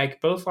Rick and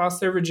Mike both lost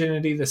their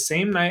virginity the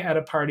same night at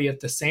a party at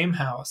the same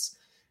house,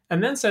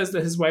 and then says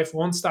that his wife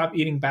won't stop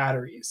eating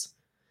batteries.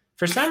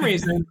 For some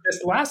reason,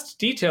 this last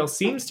detail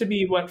seems to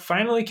be what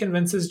finally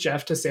convinces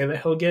Jeff to say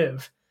that he'll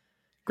give.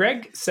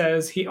 Greg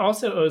says he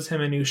also owes him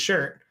a new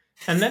shirt,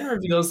 and then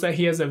reveals that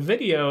he has a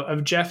video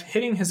of Jeff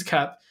hitting his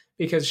cup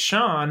because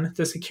Sean,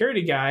 the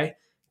security guy,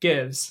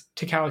 gives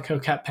to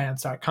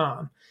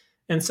CalicoCutPants.com.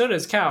 And so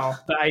does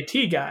Cal, the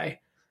IT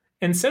guy.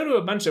 And so do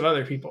a bunch of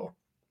other people.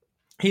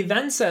 He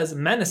then says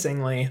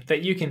menacingly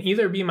that you can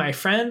either be my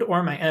friend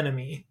or my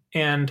enemy,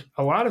 and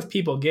a lot of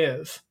people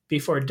give,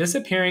 before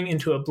disappearing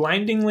into a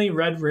blindingly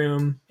red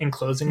room and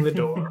closing the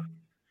door.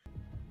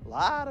 A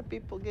lot of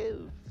people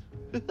give.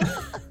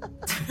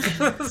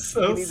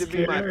 So you need to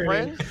be my scary.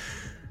 friend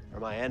or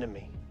my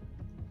enemy.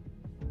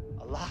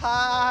 A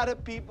lot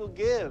of people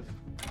give.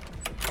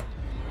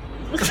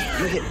 You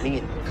hit me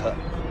in the cup.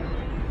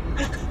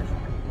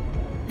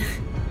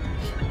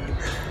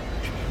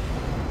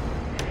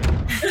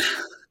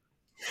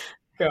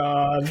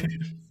 God.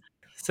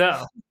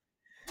 So,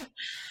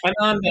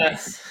 Ananda,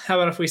 how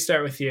about if we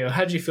start with you?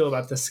 How'd you feel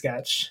about this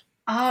sketch?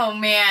 Oh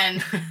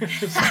man.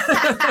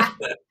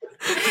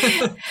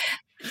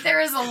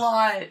 There is a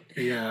lot.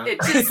 Yeah. It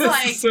just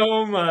like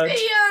so much.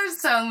 Yeah,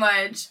 so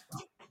much.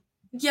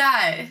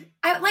 Yeah.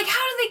 How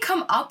do they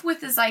come up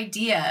with this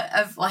idea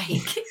of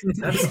like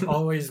That's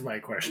always my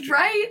question.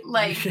 right?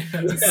 Like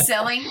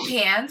selling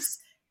pants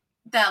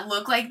that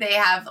look like they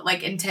have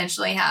like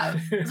intentionally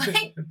have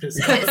like pistons.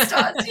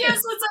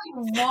 Yes, it's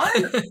like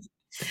what?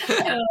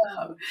 I don't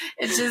know.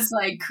 It's just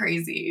like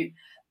crazy.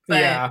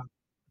 But Yeah.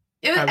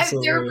 there were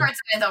absolutely. parts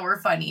that I thought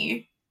were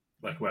funny.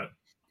 Like what?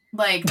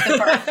 Like the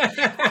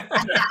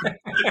part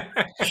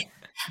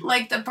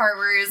like the part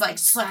where he's like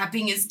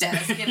slapping his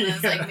desk and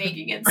is like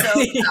making it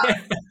so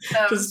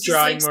Just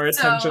drawing like, more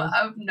attention.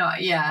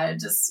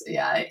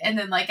 And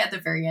then like at the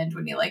very end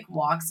when he like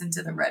walks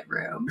into the red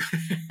room.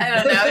 I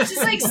don't know. It's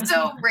just like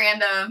so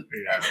random.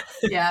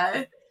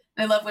 Yeah.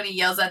 I love when he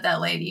yells at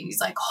that lady and he's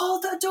like,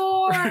 hold the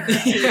door.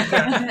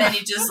 And then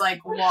he just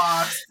like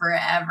walks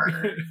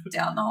forever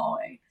down the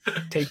hallway.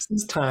 Takes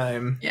his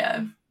time.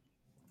 Yeah.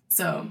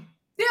 So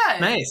yeah.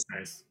 Nice.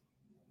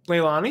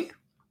 Leilani?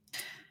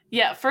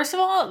 Yeah, first of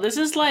all, this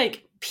is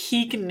like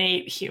peak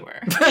Nate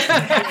humor.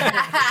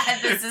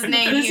 This is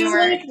Nate This humor.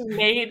 is like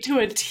Nate to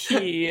a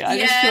T. I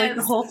just feel like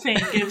the whole thing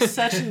gives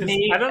such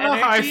Nate I don't know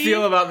how I energy.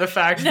 feel about the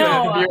fact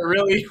that you're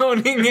really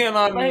honing in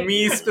on Like-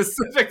 me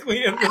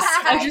specifically in this.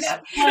 I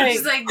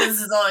just like this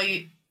is all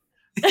you.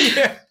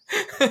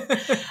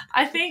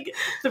 I think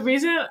the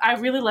reason I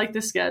really like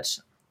this sketch,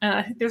 and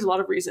I think there's a lot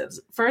of reasons.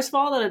 First of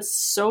all, that it's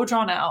so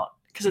drawn out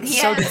because it's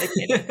so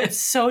dedicated. It's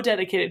so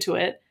dedicated to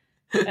it,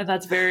 and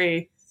that's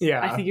very.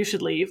 Yeah. I think you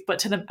should leave, but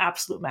to the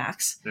absolute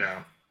max.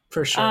 Yeah,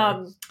 for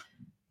sure.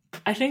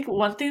 I think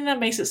one thing that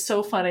makes it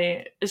so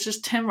funny is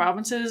just Tim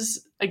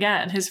Robbins's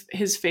again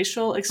his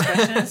facial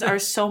expressions are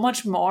so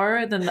much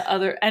more than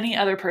any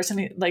other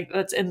person like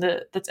that's in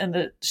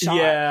the shot.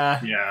 Yeah.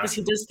 Because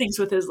he does things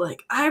with his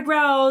like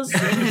eyebrows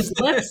and his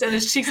lips and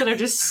his cheeks that are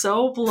just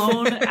so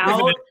blown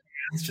out.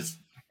 It's just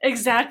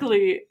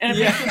exactly, and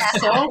it makes it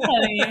so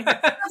funny. I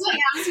was like,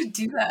 how does he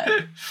do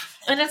that?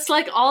 And it's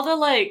like all the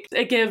like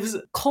it gives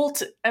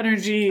cult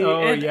energy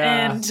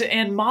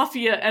and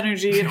mafia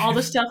energy and all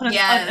this stuff.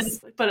 And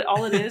but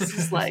all it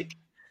is like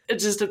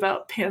it's just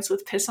about pants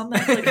with piss on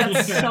them. Like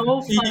that's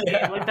so funny.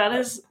 Yeah. Like that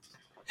is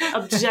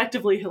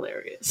objectively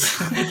hilarious.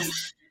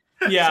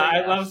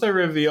 I love the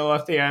reveal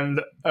at the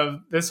end of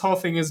this whole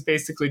thing is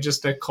basically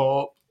just a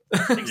cult.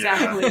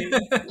 Exactly.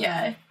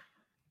 Yeah.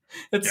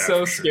 It's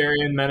so scary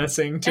and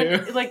menacing too.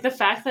 And, like the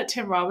fact that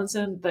Tim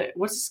Robinson,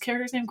 what's his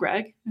character's name?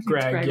 Greg,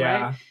 Greg,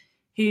 yeah. Right?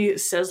 He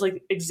says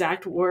like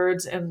exact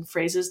words and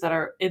phrases that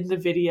are in the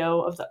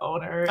video of the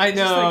owner. I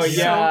know, just, like,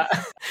 yeah.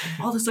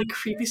 all this like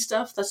creepy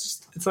stuff. That's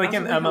just It's like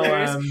an absolutely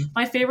MLM. hilarious.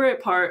 My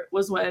favorite part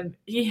was when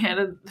he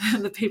handed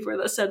the paper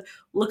that said,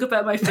 "Look up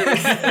at my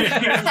face."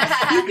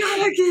 You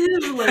gotta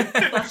give. Like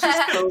that's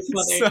just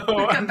so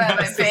funny. Look up at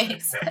my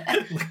face.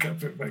 Look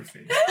up at my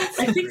face.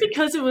 I think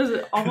because it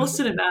was almost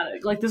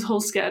cinematic. Like this whole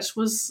sketch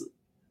was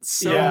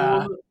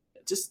so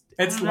just.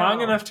 It's long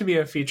enough to be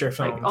a feature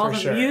film. Like all for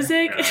the sure.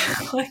 music,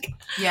 like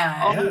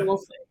all the little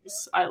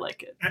things. I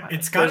like it.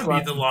 It's got to be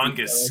the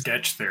longest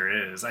sketch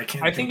there is. I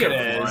can't. I think it of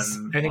is.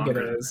 one I think it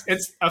longer. is.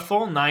 It's a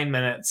full 9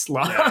 minutes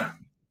long. Yeah.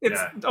 It's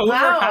Yeah. over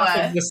Wow.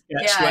 half of the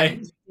sketch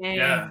length.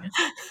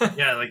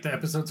 Yeah, like the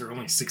episodes are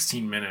only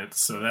 16 minutes,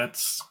 so that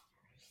is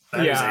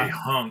Yeah. a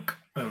hunk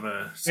of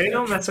a. They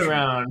don't sketch. mess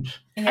around.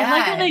 Yeah. I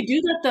like when they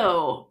do that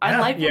though. I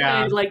like when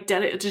Yeah. they like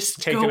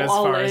just Take go it as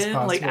all far in, as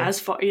like possible. as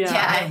far.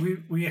 Yeah.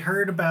 We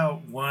heard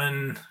about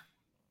one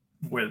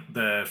with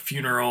the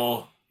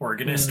funeral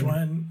organist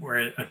one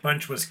where a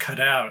bunch was cut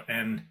out,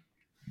 and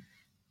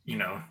you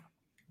know,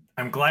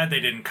 I'm glad they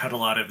didn't cut a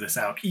lot of this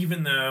out,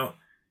 even though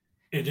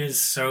it is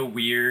so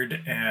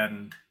weird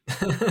and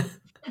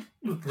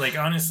like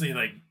honestly,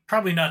 like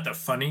probably not the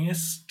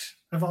funniest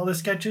of all the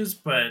sketches,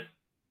 but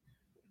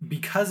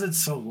because it's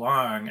so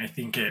long, I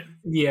think it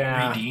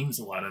redeems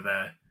a lot of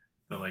the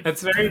like.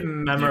 It's very kind of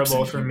memorable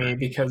yips for and me humor.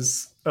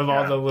 because of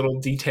all the little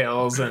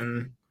details,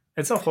 and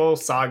it's a whole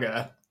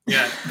saga.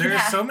 Yeah, there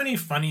are so many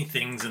funny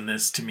things in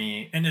this to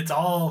me, and it's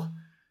all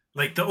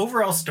like the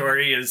overall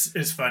story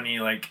is funny.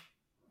 Like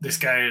this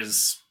guy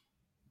is,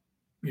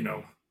 you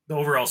know, the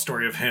overall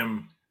story of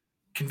him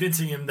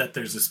convincing him that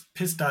there's this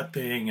piss dot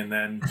thing, and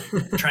then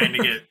trying to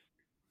get,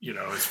 you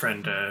know, his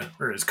friend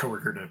or his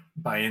coworker to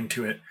buy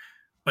into it.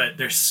 But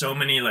there's so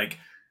many like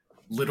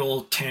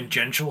little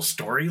tangential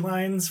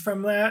storylines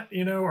from that,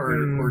 you know,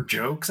 or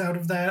jokes out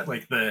of that,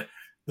 like the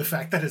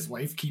fact that his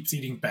wife keeps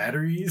eating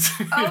batteries.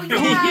 Oh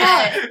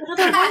yeah,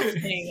 another wife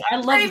thing. I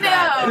love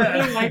that.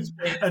 Another wife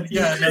thing.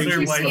 Yeah, another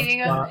Keeps wife eating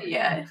them,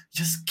 yeah.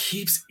 just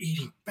keeps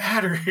eating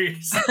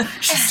batteries.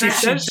 She She says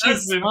says she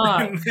she's doesn't.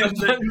 not. And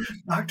the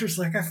doctor's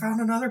like, I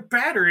found another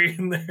battery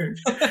in there.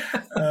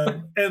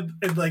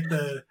 And like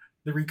the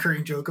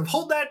recurring joke of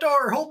hold that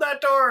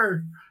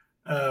door.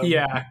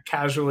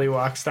 Casually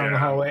walks down the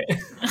hallway.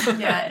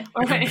 Yeah.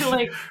 Or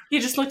like he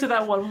just looked at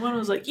that one woman and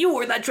was like, "You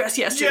wore that dress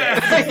yesterday." And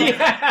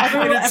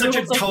it's such a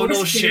Everyone's like, total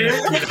 "What is shit.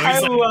 this?" You know, he's I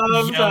like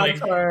love yelling,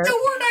 that part.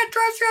 You wore that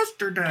dress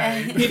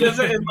yesterday. He does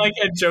it in like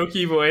a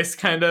jokey voice,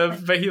 kind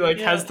of, but he like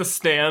has the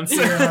stance.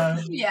 Yeah.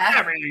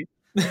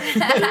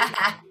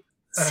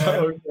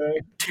 So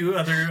good. Two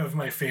other of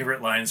my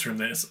favorite lines from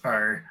this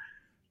are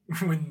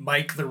when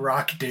Mike the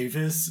Rock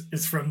Davis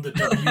is from the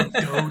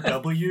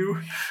WOW.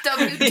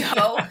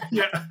 WDO.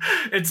 Yeah,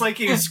 it's like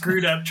he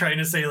screwed up trying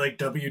to say like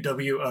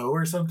WWO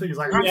or something. He's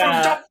like, I'm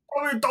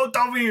from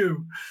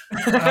WW.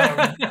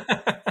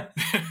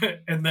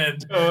 And then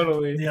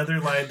Totally. the other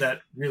line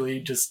that really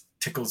just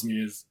tickles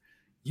me is,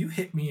 you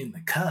hit me in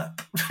the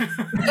cup. You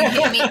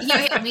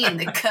hit me in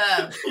the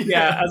cup.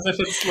 Yeah, as if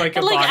it's like a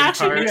It like body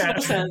actually part. makes no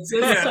sense.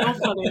 It's so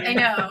funny. I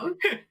know.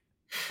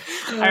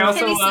 I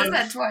also And he love says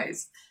that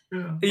twice.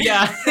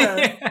 Yeah.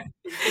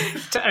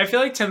 I feel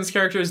like Tim's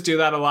characters do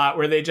that a lot,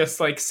 where they just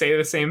like say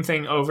the same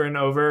thing over and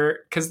over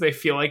because they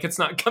feel like it's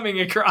not coming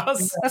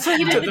across. That's what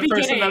he did to at the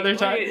beginning. another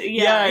time. Like, he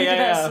Yeah, did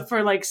yeah. that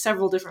for like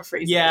several different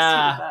phrases.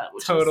 Yeah, He did that,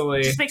 which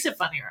totally. just makes it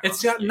funnier.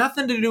 It's got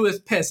nothing to do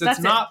with piss. It's That's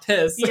it. not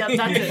piss. Yeah,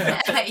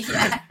 that's it.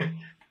 Yeah.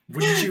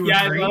 Wouldn't you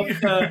Yeah, agree? I love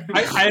the.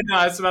 I know.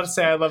 I was about to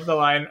say I love the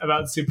line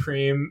about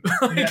Supreme.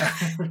 Yeah.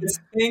 It's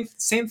the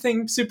same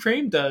thing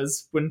Supreme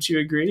does. Wouldn't you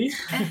agree?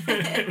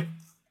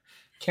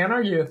 Can't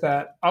argue with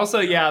that. Also,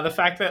 yeah, the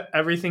fact that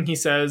everything he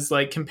says,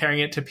 like comparing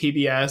it to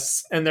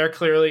PBS, and they're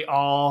clearly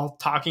all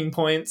talking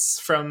points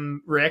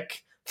from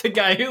Rick, the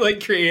guy who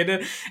like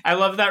created. I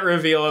love that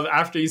reveal of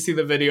after you see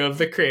the video of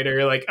the creator,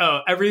 you're like, oh,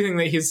 everything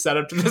that he's set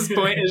up to this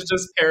point is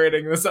just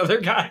parroting this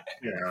other guy.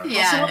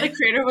 Yeah. Also, when the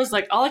creator was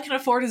like, all I can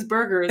afford is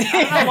burgers.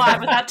 I don't know why,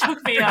 but that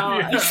took me out.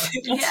 Yeah.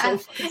 That's so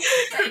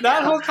funny.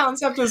 That whole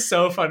concept is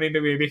so funny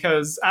to me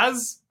because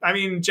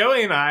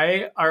Joey and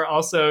I are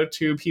also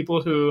two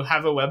people who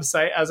have a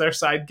website as our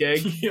side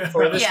gig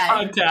for this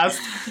podcast.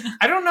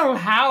 I don't know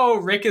how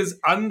Rick is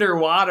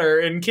underwater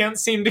and can't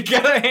seem to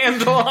get a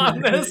handle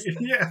on this.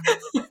 Yeah.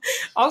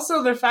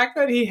 Also, the fact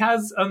that he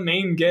has a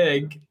main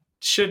gig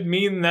should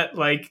mean that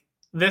like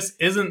this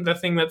isn't the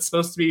thing that's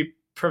supposed to be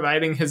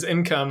providing his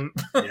income.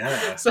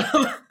 Yeah. So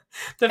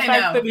the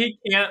fact that he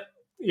can't,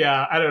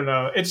 I don't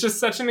know. It's just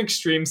such an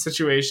extreme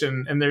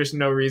situation, and there's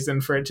no reason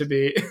for it to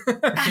be.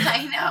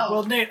 I know.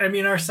 Well, Nate, I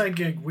mean, our side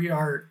gig, we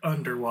are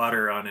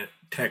underwater on it,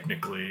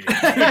 technically. You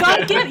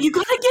gotta give. You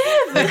gotta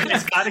give.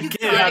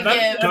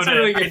 That's a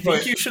really good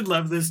point.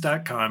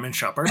 ITHYSL.com and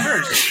shop our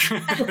merch.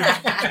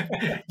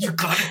 You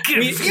gotta give.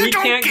 We You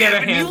don't can't give, get a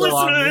and you handle listen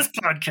on to this.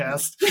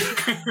 podcast.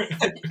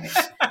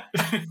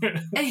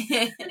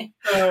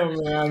 Oh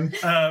man.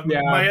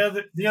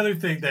 The other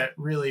thing that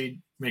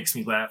really makes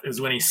me laugh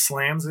is when he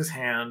slams his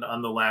hand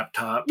on the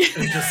laptop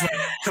and just like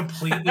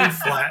completely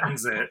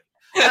flattens it.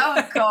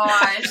 Oh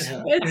gosh.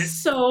 Yeah.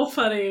 It's so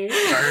funny.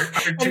 Our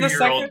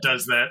 2-year-old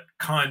does that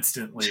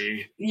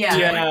constantly. Yeah.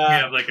 We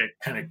have like a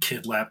kind of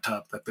kid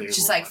laptop that they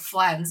Just like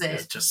flattens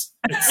it. it's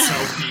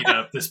so beat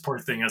up. This poor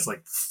thing has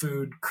like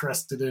food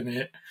crusted in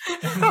it.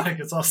 And like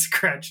it's all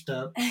scratched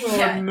up.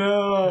 Yeah. Oh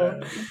no.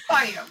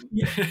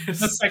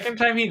 The second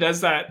time he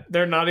does that,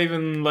 they're not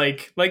even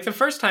like the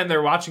first time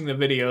they're watching the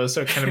video,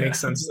 so it kind of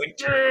makes sense.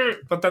 He's like,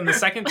 but then the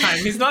second time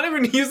he's not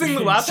even using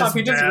the laptop.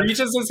 He just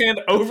reaches his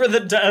hand over the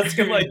desk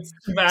and like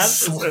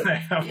smashes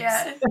it.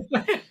 Yeah.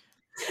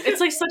 It's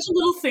like such a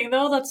little thing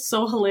though that's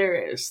so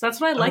hilarious.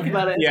 That's what I like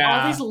about it.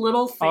 Yeah. All these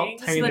little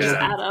things tiny that just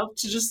bit. add up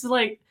to just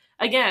like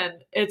again,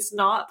 it's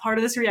not part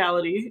of this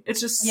reality. It's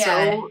just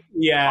so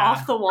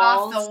off the Off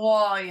walls. the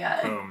wall,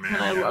 yeah. Oh man,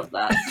 And I love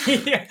that.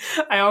 Yeah.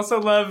 I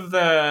also love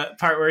the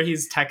part where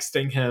he's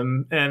texting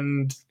him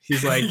and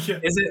he's like,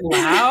 is it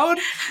loud?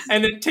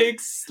 And it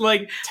takes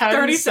like 10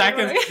 30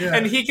 seconds Yeah.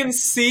 and he can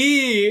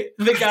see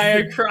the guy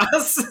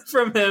across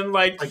from him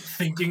like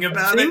thinking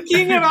about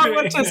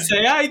what to Yeah.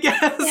 say, I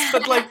guess.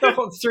 But like the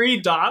whole 3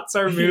 dots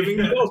are moving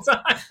the whole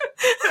time.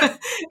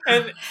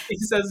 And he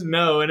says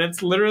no, and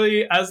it's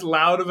literally as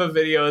loud of a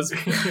video as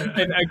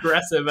and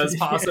aggressive as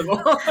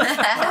possible.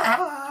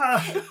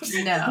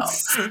 No.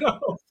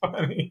 So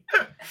funny.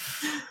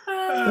 And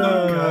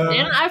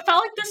I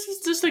felt like this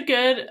was just a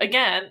good,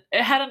 again,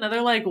 it had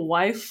another like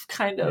wife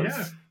kind of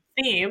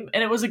theme,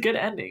 and it was a good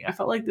ending. I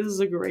felt like this is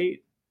a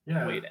great way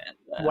to end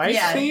that.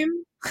 Wife theme?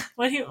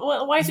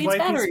 Wife eats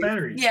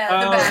batteries.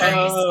 Yeah, the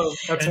batteries. Oh,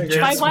 that's a By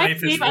great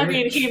wife theme, I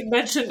mean he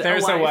mentioned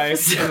there's a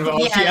wife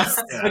involved.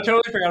 Yes. Yeah. I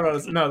totally forgot about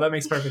this. No, that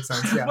makes perfect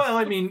sense. Yeah. Well,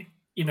 I mean,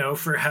 you know,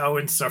 for how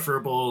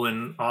insufferable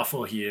and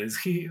awful he is,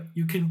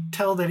 you can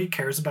tell that he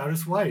cares about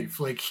his wife.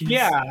 Like he's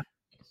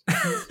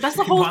That's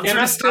the whole thing. It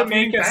has to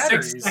make a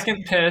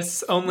 6-second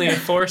piss, only a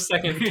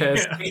 4-second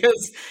piss,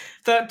 because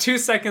that 2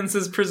 seconds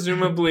is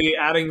presumably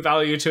adding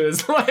value to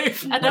his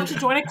life. Enough to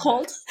join a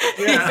cult.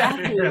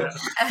 Exactly.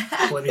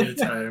 Plenty of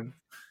time.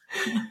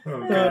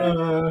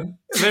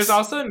 There's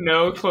also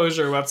no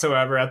closure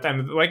whatsoever at the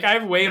end. Like, I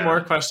have way more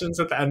questions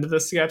at the end of the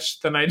sketch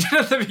than I did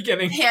at the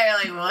beginning.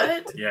 Yeah, you're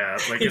like, what? Yeah,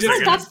 like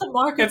that's the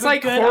mark. It's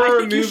like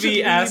horror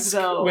movie-esque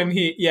when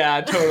he,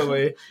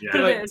 totally.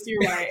 But it is, you're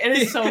right. It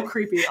is so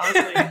creepy,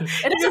 honestly.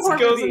 It He just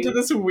goes into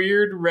this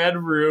weird red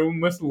room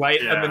with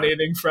light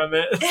emanating from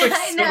it. It's like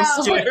I know.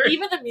 so scary.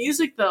 Even the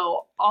music,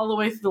 though, all the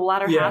way through the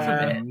latter half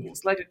of it,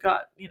 it's like it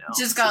got,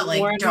 just got like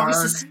more dark,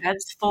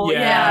 suspenseful.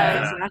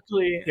 Yeah,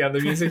 exactly. Yeah,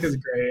 the music is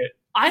great.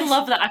 I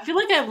love that. I feel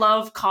like I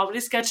love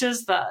comedy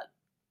sketches that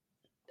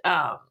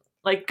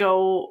like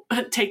go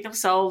take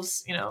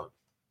themselves,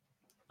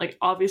 like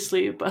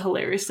obviously but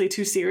hilariously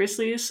too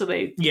seriously, so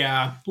they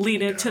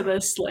lean into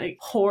this like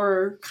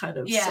horror kind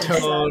of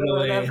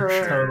Totally.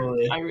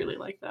 I really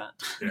like that.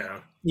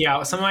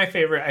 Yeah, some of my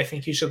favorite I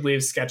Think You Should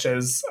Leave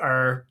sketches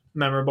are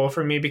memorable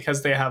for me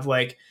because they have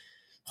like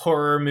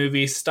horror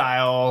movie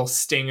style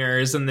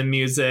stingers and the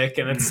music,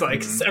 and it's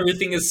like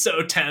everything is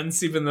so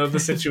tense even though the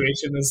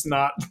situation is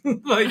not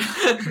like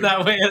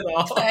that way at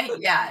all.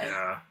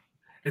 Yeah.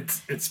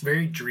 It's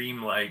very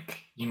dreamlike,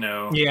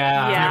 Yeah. You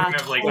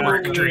have like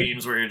totally. dark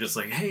dreams where you're just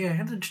like, hey, I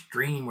had a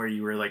dream where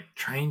you were like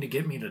trying to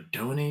get me to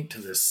donate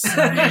to this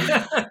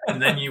site, and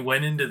then you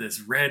went into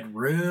this red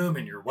room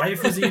and your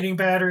wife was eating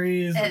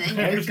batteries. And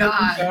then you're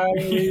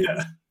gone.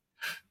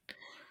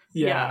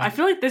 Yeah, I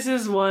feel like this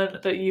is one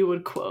that you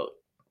would quote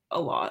a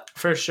lot.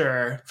 For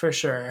sure.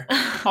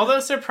 Although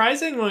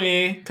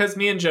surprisingly, because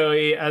me and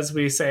Joey, as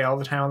we say all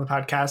the time on the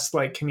podcast,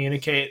 like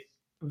communicate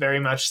very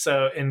much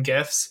so in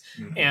GIFs.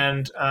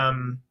 And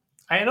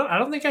I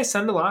don't think I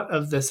send a lot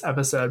of this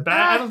episode, but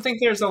I don't think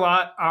there's a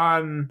lot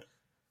on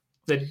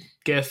the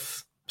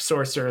GIF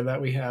sourcer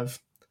that we have.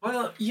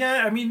 Well,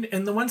 yeah, I mean,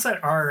 and the ones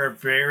that are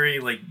very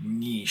like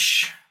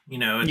niche,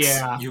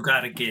 it's you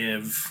gotta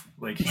give,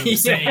 like him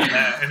saying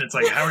that, and it's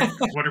like,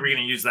 what are we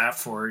gonna use that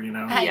for,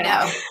 I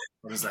know.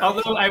 What is that?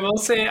 Although I will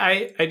say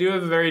I do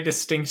have a very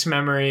distinct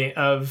memory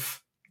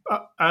of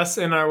us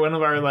in one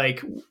of our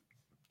like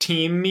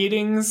team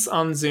meetings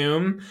on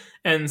Zoom,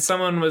 and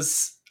someone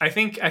was I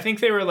think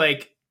they were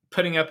like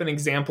putting up an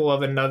example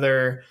of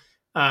another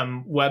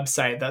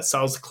website that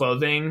sells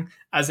clothing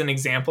as an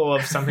example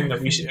of something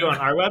that we should do on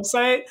our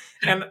website,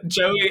 and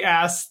Joey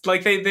asked,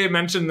 like they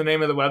mentioned the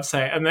name of the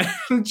website, and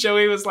then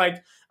Joey was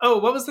like, oh,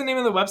 what was the name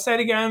of the website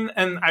again?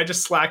 And I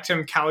just slacked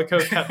him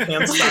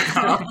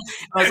calicocutpants.com.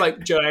 I was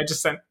like, Joey, I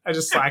just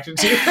slacked it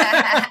to you.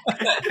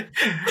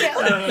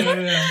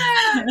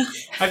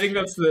 I think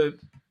that's the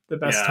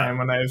best time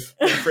when I've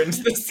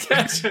referenced this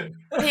sketch. It's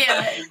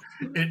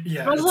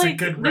like, a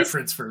good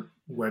reference for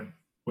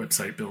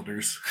website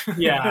builders.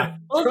 Yeah.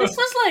 Well, this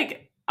was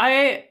like,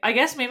 I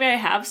guess maybe I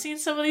have seen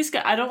some of these.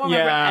 I don't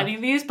remember any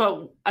of these,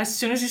 but as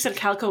soon as you said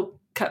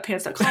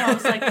calicocutpants.com, I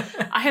was like,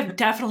 I have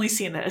definitely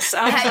seen this.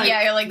 I was like,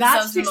 you're like,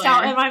 that sticks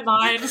out in my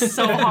mind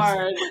so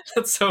hard.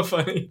 That's so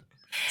funny.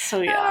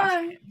 So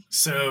yeah.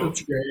 So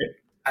that's great.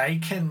 I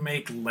can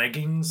make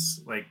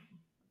leggings like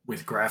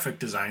with graphic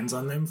designs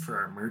on them for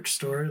our merch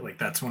store. Like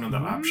that's one of the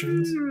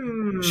options.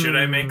 Should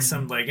I make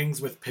some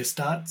leggings with piss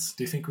dots?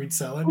 Do you think we'd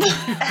sell it?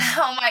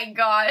 Oh my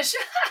gosh.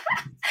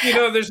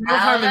 There's no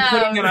harm in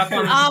putting it up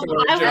on the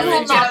store. I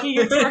will not be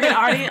your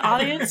target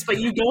audience, but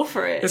you go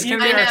for it. This can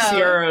be our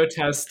CRO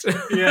test.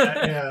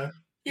 Yeah.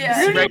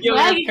 Regular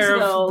leggings, pair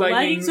though. of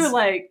leggings. Leggings are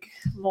like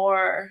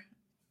more,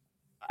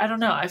 I don't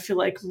know. I feel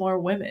like more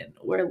women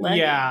wear leggings.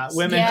 Yeah,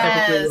 women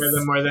typically wear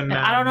them more than men.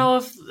 I don't know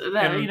if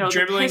that, and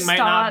dribbling might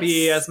not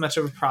be as much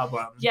of a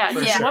problem. Yeah,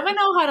 sure. Women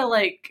know how to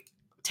like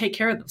take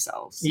care of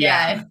themselves.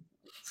 Yeah.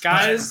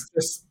 Guys,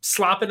 just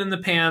slop it in the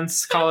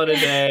pants, call it a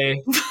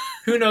day.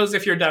 who knows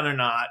if you're done or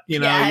not? You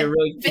know, Yeah,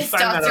 you pissed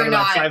find off that or out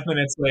about not. 5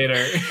 minutes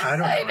later. I don't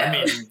know. I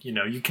know. mean, you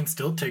know, you can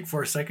still take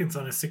 4 seconds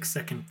on a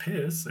 6-second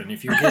piss, and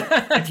if you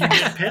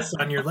get piss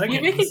on your leggings,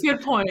 You make a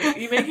good point.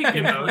 You make a you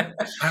good know, point.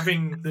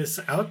 having this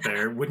out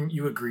there, wouldn't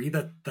you agree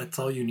that that's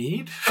all you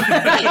need?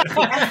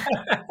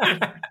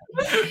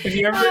 If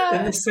you're ever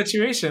in this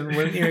situation,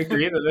 wouldn't you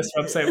agree that this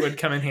website would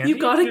come in handy? You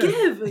gotta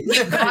give.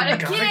 You gotta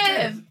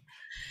give.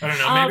 I don't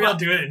know. Maybe I'll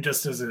do it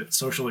just as a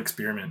social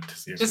experiment to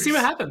see. Just see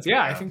what happens.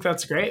 Yeah, I think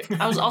that's great.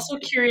 I was also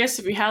curious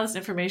if we have this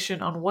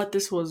information on what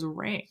this was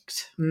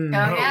ranked. Oh,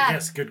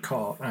 yes, good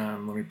call. Let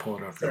me pull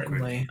it up real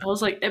quick. I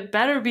was like, it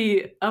better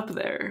be up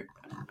there.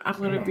 I'm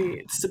gonna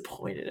be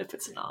disappointed if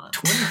it's not.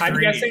 I'm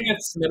guessing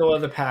it's middle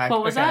of the pack.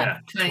 What was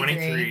that?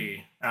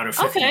 23 out of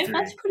 53. Okay,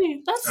 that's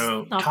pretty. That's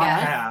so not top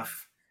bad.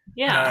 half.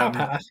 Yeah, top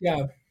half.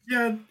 Yeah,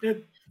 yeah.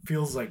 It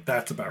feels like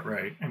that's about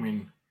right. I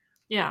mean,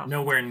 yeah,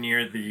 nowhere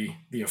near the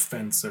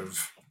offense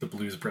of the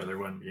Blues Brother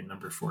one being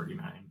number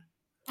 49.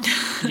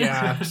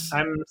 Yeah,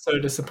 I'm so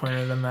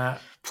disappointed in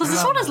that. Plus,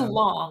 this one is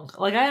long.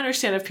 Like, I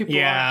understand if people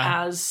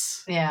aren't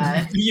as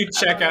you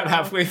check out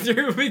halfway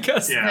through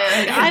because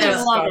I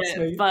just love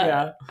it,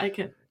 but I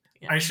can.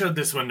 I showed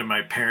this one to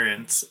my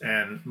parents,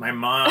 and my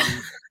mom,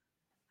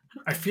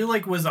 I feel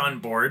like, was on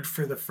board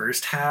for the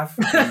first half,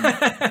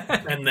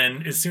 and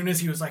then as soon as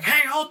he was like,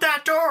 "Hey, hold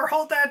that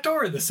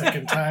door," the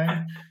second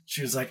time,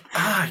 she was like,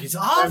 he's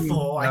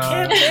awful. I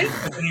can't take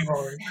this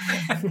anymore.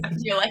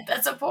 You're like,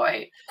 that's a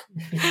point.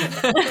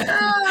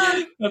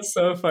 That's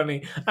so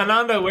funny.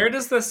 Ananda, where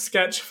does this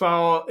sketch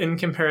fall in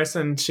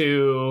comparison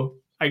to,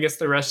 I guess,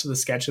 the rest of the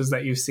sketches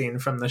that you've seen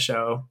from the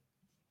show?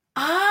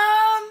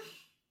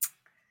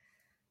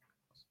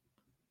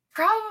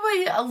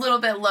 Probably a little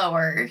bit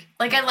lower.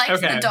 Like, I liked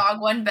the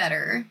dog one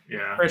better.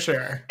 Yeah, for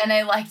sure. And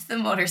I liked the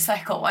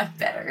motorcycle one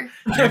better.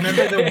 Do you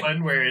remember the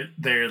one where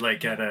they're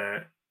like at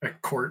a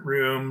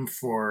courtroom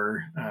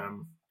for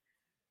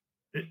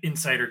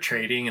insider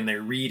trading, and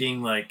they're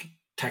reading like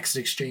text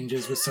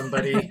exchanges with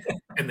somebody,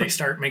 and they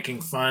start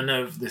making fun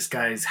of this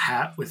guy's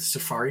hat with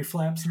safari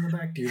flaps in the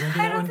back? Do you remember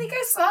that I don't one? think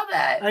I saw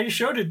that. I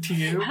showed it to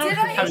you. Did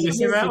I? Have you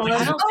seen that one?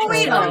 Oh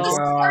wait, the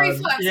safari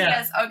flaps. Yeah.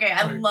 Yes. Okay,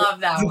 I love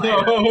that one.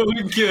 Oh,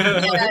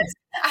 good. Yes,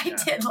 I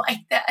did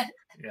like that.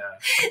 Yeah.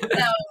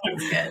 That one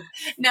was good.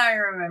 Now I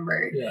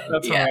remember. Yeah,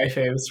 that's one of my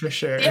faves for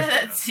sure. Yeah,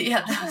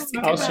 that was a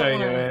good I'll show you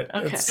one. it.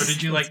 Okay. So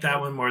did you like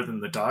that one more than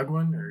the dog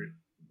one, or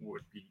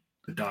would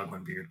the dog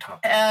one be your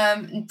top?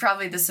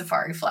 Probably the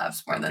safari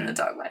flaps more than the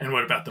dog one. And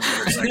what about the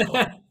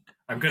motorcycle?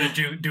 I'm gonna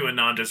do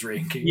Ananda's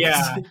rankings.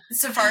 Yeah.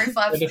 Safari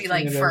flaps would be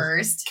like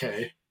first.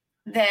 Okay.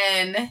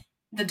 Then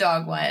the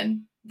dog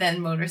one. Then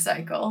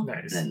motorcycle.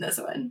 Nice. Then this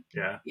one.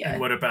 Yeah. Yeah. And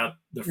what about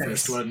the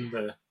first one,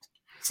 the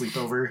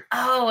sleepover?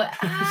 Oh,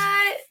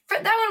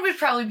 that one would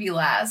probably be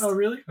last. Oh,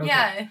 really? Okay.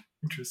 Yeah.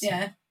 Interesting.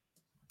 Yeah.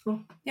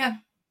 Cool. Yeah.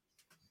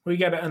 We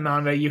got it,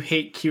 Ananda. You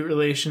hate cute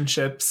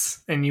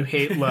relationships and you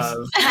hate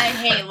love. I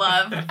hate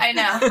love. I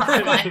know.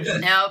 I'm like,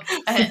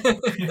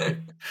 nope.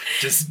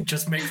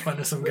 just make fun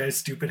of some guy's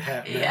stupid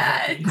hat.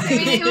 Yeah. I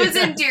mean, it was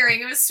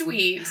endearing. It was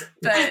sweet.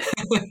 But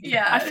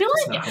yeah. I feel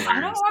like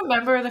I don't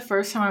remember the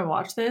first time I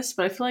watched this,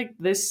 but I feel like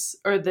this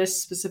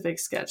specific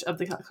sketch of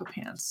the Calico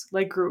Pants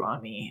like grew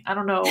on me. I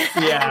don't know.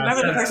 Yeah, I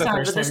remember the that's first the time,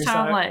 first but this time you time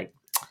saw I'm it. like,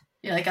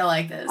 You're like, I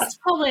like this. that's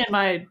probably in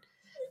my.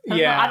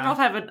 Yeah. I don't know if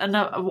I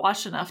have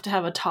watched enough to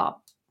have a top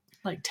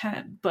like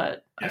 10,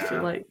 but I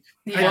feel like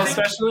Well,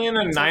 especially in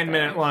a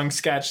 9-minute long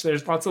sketch,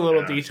 there's lots of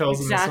little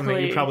details in this one that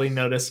Exactly. you probably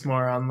notice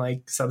more on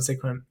like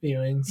subsequent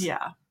viewings.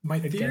 Yeah.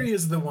 My theory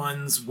is the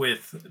ones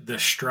with the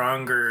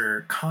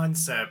stronger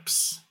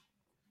concepts,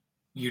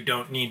 you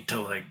don't need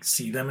to like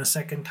see them a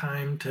second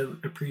time to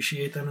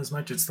appreciate them as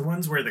much. It's the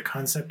ones where the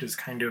concept is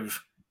kind of,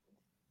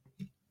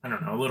 I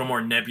don't know, a little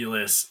more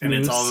nebulous, and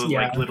it's all the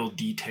like little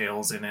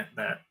details in it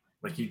that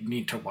like you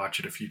need to watch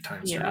it a few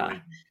times to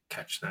really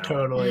catch them.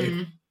 Totally.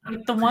 Mm-hmm.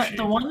 Like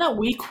the one that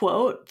we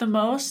quote the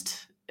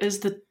most is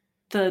the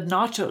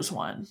nachos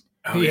one.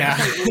 Oh, yeah.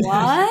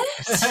 What?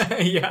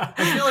 Yeah.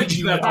 I feel like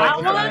you that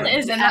like one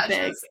is The epic.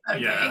 nachos.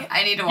 Okay. Yeah.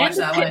 I need to watch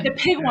And that one. the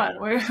pig one,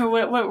 or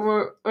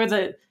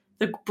the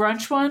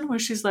brunch one, where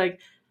she's like,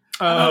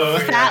 Oh,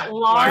 fat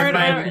lard,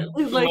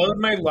 load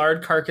my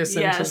lard carcass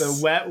into the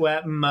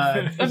wet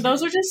mud. And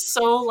those are just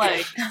so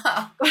like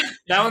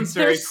That one's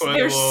very quotable.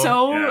 they're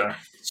so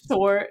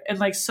short and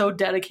like so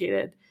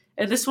dedicated.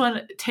 And this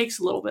one takes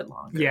a little bit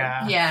longer.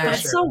 Yeah. Yeah. But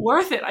it's so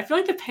worth it. I feel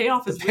like the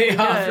payoff is really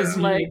Payoff good. is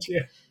like,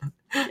 huge.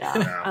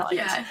 yeah, I like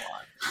this one.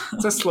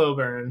 It's a slow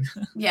burn.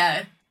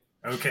 Yeah.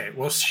 Okay,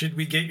 well, should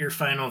we get your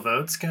final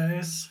votes,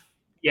 guys?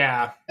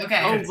 Yeah.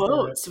 Okay. Oh,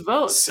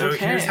 votes. So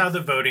okay. here's how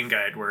the voting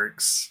guide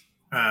works.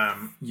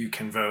 You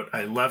can vote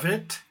I love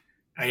it,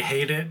 I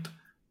hate it,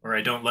 or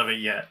I don't love it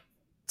yet.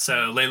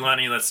 So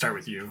Leilani, let's start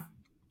with you.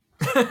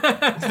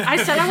 I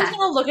said I was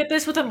going to look at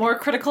this with a more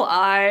critical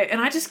eye,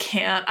 and I just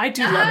can't. I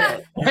do love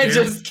it. I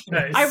just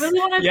Nice. I really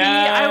want to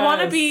Yes. I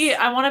want to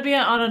be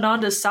on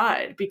Ananda's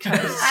side because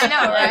I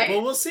know, right?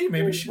 Well, we'll see.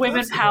 Maybe she women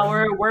loves it.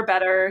 power, we're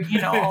better,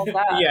 all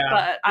that. Yeah.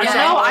 But I Yeah.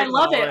 know I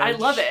love it. I Knowledge.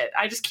 love it.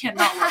 I just can't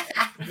not love it.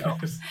 So,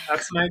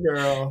 That's my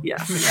girl.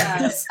 yes.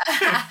 Yes.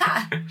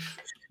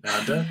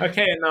 Nanda?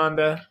 Okay,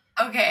 Ananda.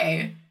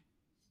 Okay.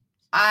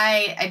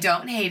 I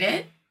don't hate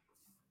it.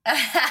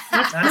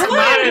 That's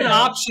not an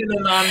option,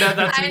 Ananda.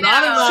 That's I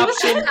not an know.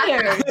 option.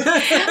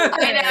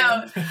 I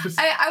know.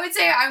 I would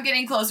say I'm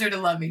getting closer to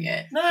loving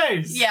it.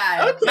 Nice.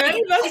 Yeah.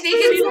 Okay, that's I think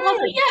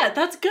it's Yeah,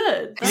 that's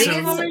good. I think So-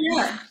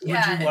 it's,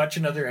 Would you watch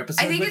another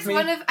episode I think with it's me?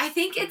 I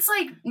think it's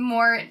like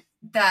more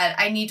that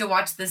I need to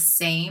watch the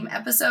same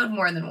episode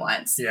more than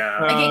once. Yeah.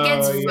 Like it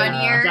gets Oh, yeah.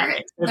 funnier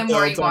That- the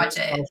more you builds on watch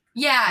it. itself.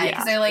 Yeah,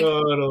 because I like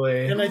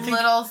Totally. And I think-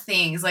 little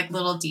things, like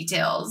little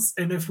details.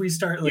 And if we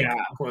start like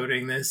Yeah.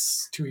 quoting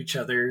this to each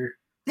other,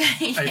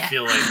 I Yeah.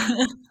 feel like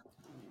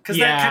because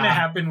Yeah. that kind of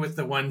happened with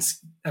the one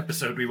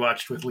episode we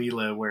watched with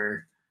Leela,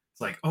 where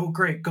it's like, "Oh,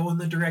 great, go in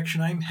the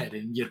direction I'm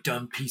heading, you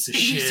dumb piece of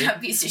You shit." dumb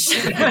piece of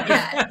shit.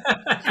 Yeah.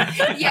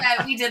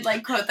 Yeah, we did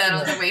like quote that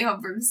on the way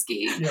home from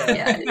skiing. Yeah.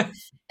 Yeah.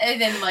 And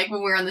then like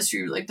when we were on the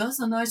street, we were like, "That's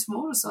a nice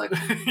motorcycle."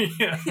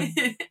 Yeah.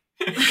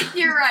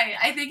 You're right.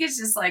 I think it's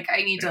just like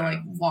I need to like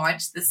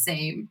watch the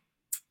same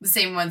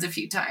ones a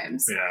few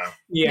times. Yeah.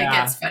 Yeah. It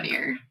gets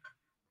funnier.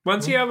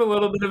 Once you have a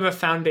little bit of a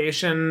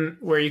foundation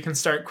where you can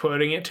start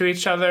quoting it to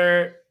each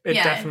other, it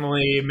Yeah.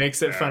 definitely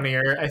makes it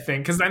funnier, I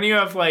think. Because then you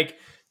have like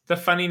the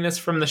funniness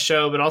from the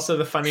show, but also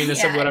the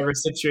funniness of Yeah. whatever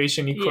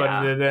situation you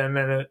quoted it in.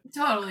 And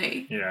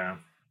Totally. Yeah.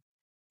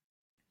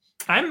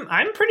 I'm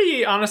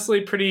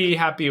honestly pretty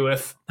happy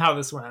with how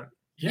this went.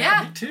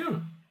 Yeah, me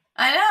too.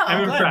 I know.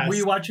 I'm Glad. impressed. Will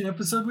you watch an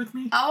episode with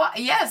me? Oh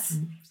yes,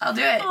 I'll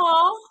do it.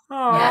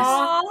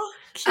 Aww.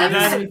 And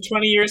Yes. then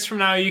 20 years from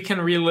now, you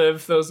can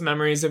relive those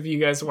memories of you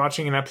guys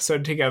watching an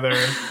episode together.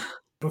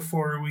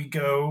 Before we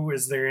go,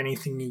 is there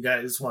anything you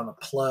guys want to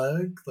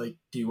plug? Like,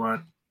 do you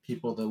want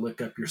people to look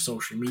up your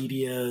social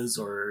medias,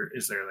 or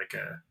is there like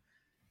a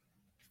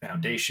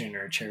foundation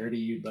or a charity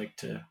you'd like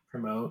to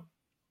promote?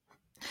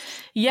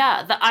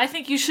 Yeah, I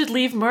think you should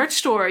leave merch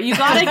store. You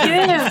gotta give.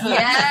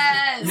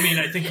 Yes. You mean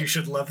I think you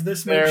should love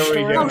this? There merch we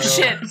store? go. Oh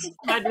shit!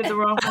 I did the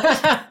wrong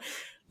one.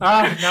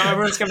 Now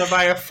everyone's going to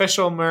buy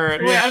official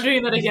merch. Wait, I'm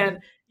doing that again.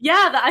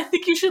 Yeah, I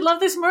think you should love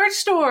this merch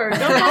store. Go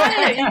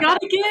buy it. You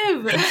gotta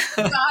give.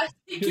 Gosh,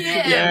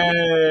 yeah.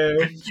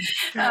 Yay.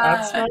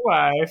 That's my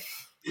life.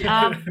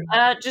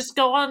 Just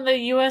go on the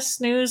U.S.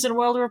 News and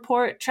World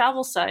Report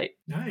travel site.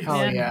 Nice. Oh,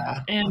 and, yeah.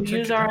 and I'll check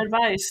use it our out.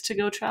 advice to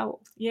go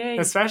travel. Yay!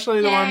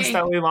 Especially the ones Yay.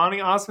 that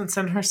Leilani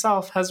Osmondson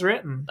herself has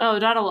written. Oh,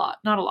 not a lot.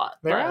 They're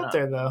but, out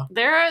there, though.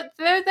 They're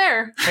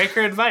there. Take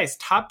her advice.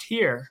 Top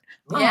tier.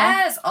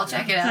 Yes, I'll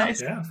check it out.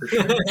 Yeah, for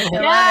sure.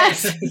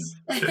 Yes.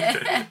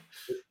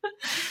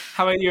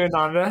 How about you,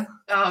 Ananda?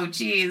 Oh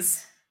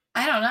geez.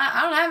 I don't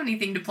have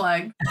anything to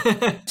plug.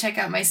 Check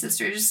out my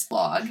sister's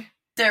blog.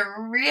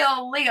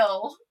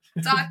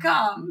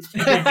 TheRealLeal.com.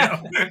 There you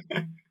go.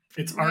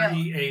 It's Real.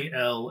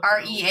 REAL.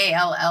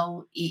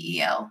 REALLEEL.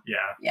 Yeah.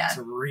 Yeah. It's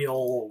a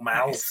real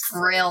mouth.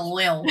 Real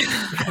Lil.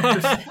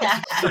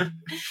 But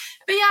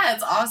yeah,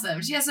 it's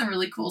awesome. She has some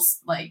really cool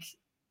like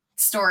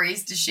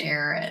stories to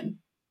share, and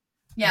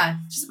yeah,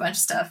 just a bunch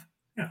of stuff.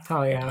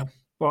 Oh, yeah.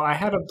 Well, I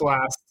had a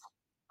blast.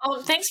 Oh,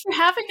 thanks for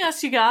having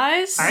us, you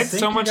guys. I had Thank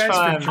so you much guys for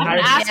fun. joining I've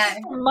been I-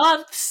 asking for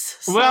months.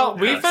 so- Well,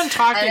 we've been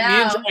talking. Me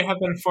I and know. Joy have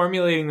been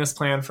formulating this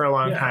plan for a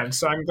long Yeah. time,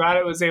 so I'm glad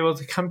it was able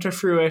to come to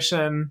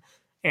fruition.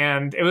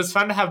 And it was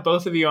fun to have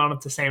both of you on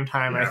at the same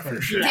time. I Yeah, think.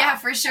 for sure. Yeah,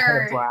 for Had a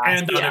sure. blast.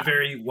 And on Yeah. a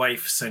very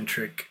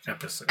wife-centric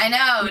episode. I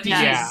know. Did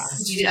Yeah.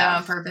 you do that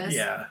on purpose?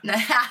 Yeah.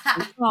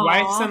 Aw.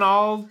 Wives and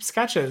all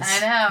sketches. I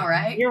know,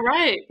 right? You're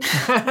right. Was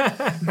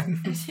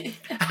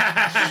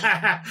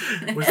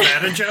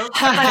that a joke?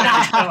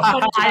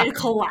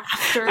 Maniacal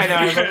laughter. I know.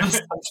 I know.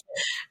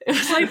 It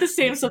was like the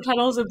same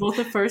subtitles in both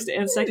the first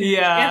and second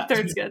Yeah. and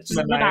third sketch.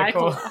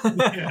 Maniacal.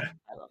 Yeah.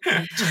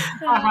 I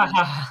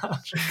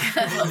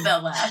love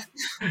that laugh.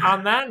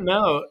 On that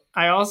note,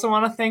 I also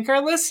want to thank our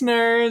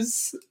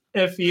listeners.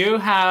 If you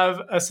have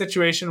a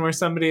situation where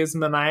somebody is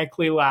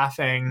maniacally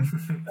laughing,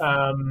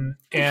 or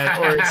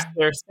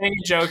they're saying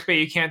a joke but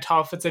you can't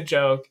tell if it's a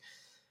joke,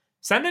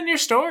 send in your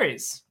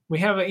stories. We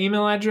have an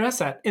email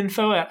address at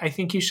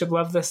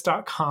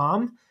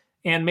info@ithinkyousshouldlovethis.com,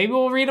 and maybe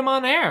we'll read them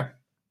on air.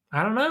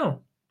 I don't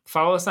know.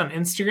 Follow us on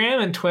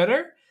Instagram and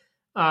Twitter.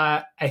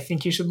 I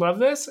Think You Should Love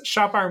This.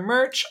 Shop our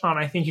merch on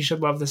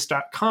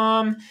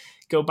ithinkyousshouldlovethis.com.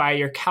 Go buy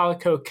your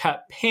Calico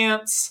Cut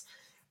pants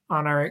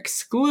on our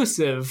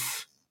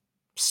exclusive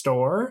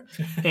store.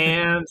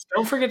 And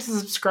don't forget to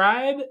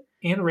subscribe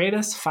and rate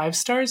us 5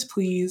 stars,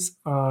 please,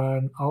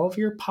 on all of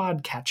your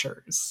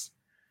podcatchers.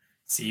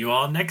 See you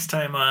all next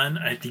time on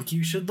I Think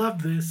You Should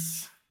Love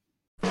This.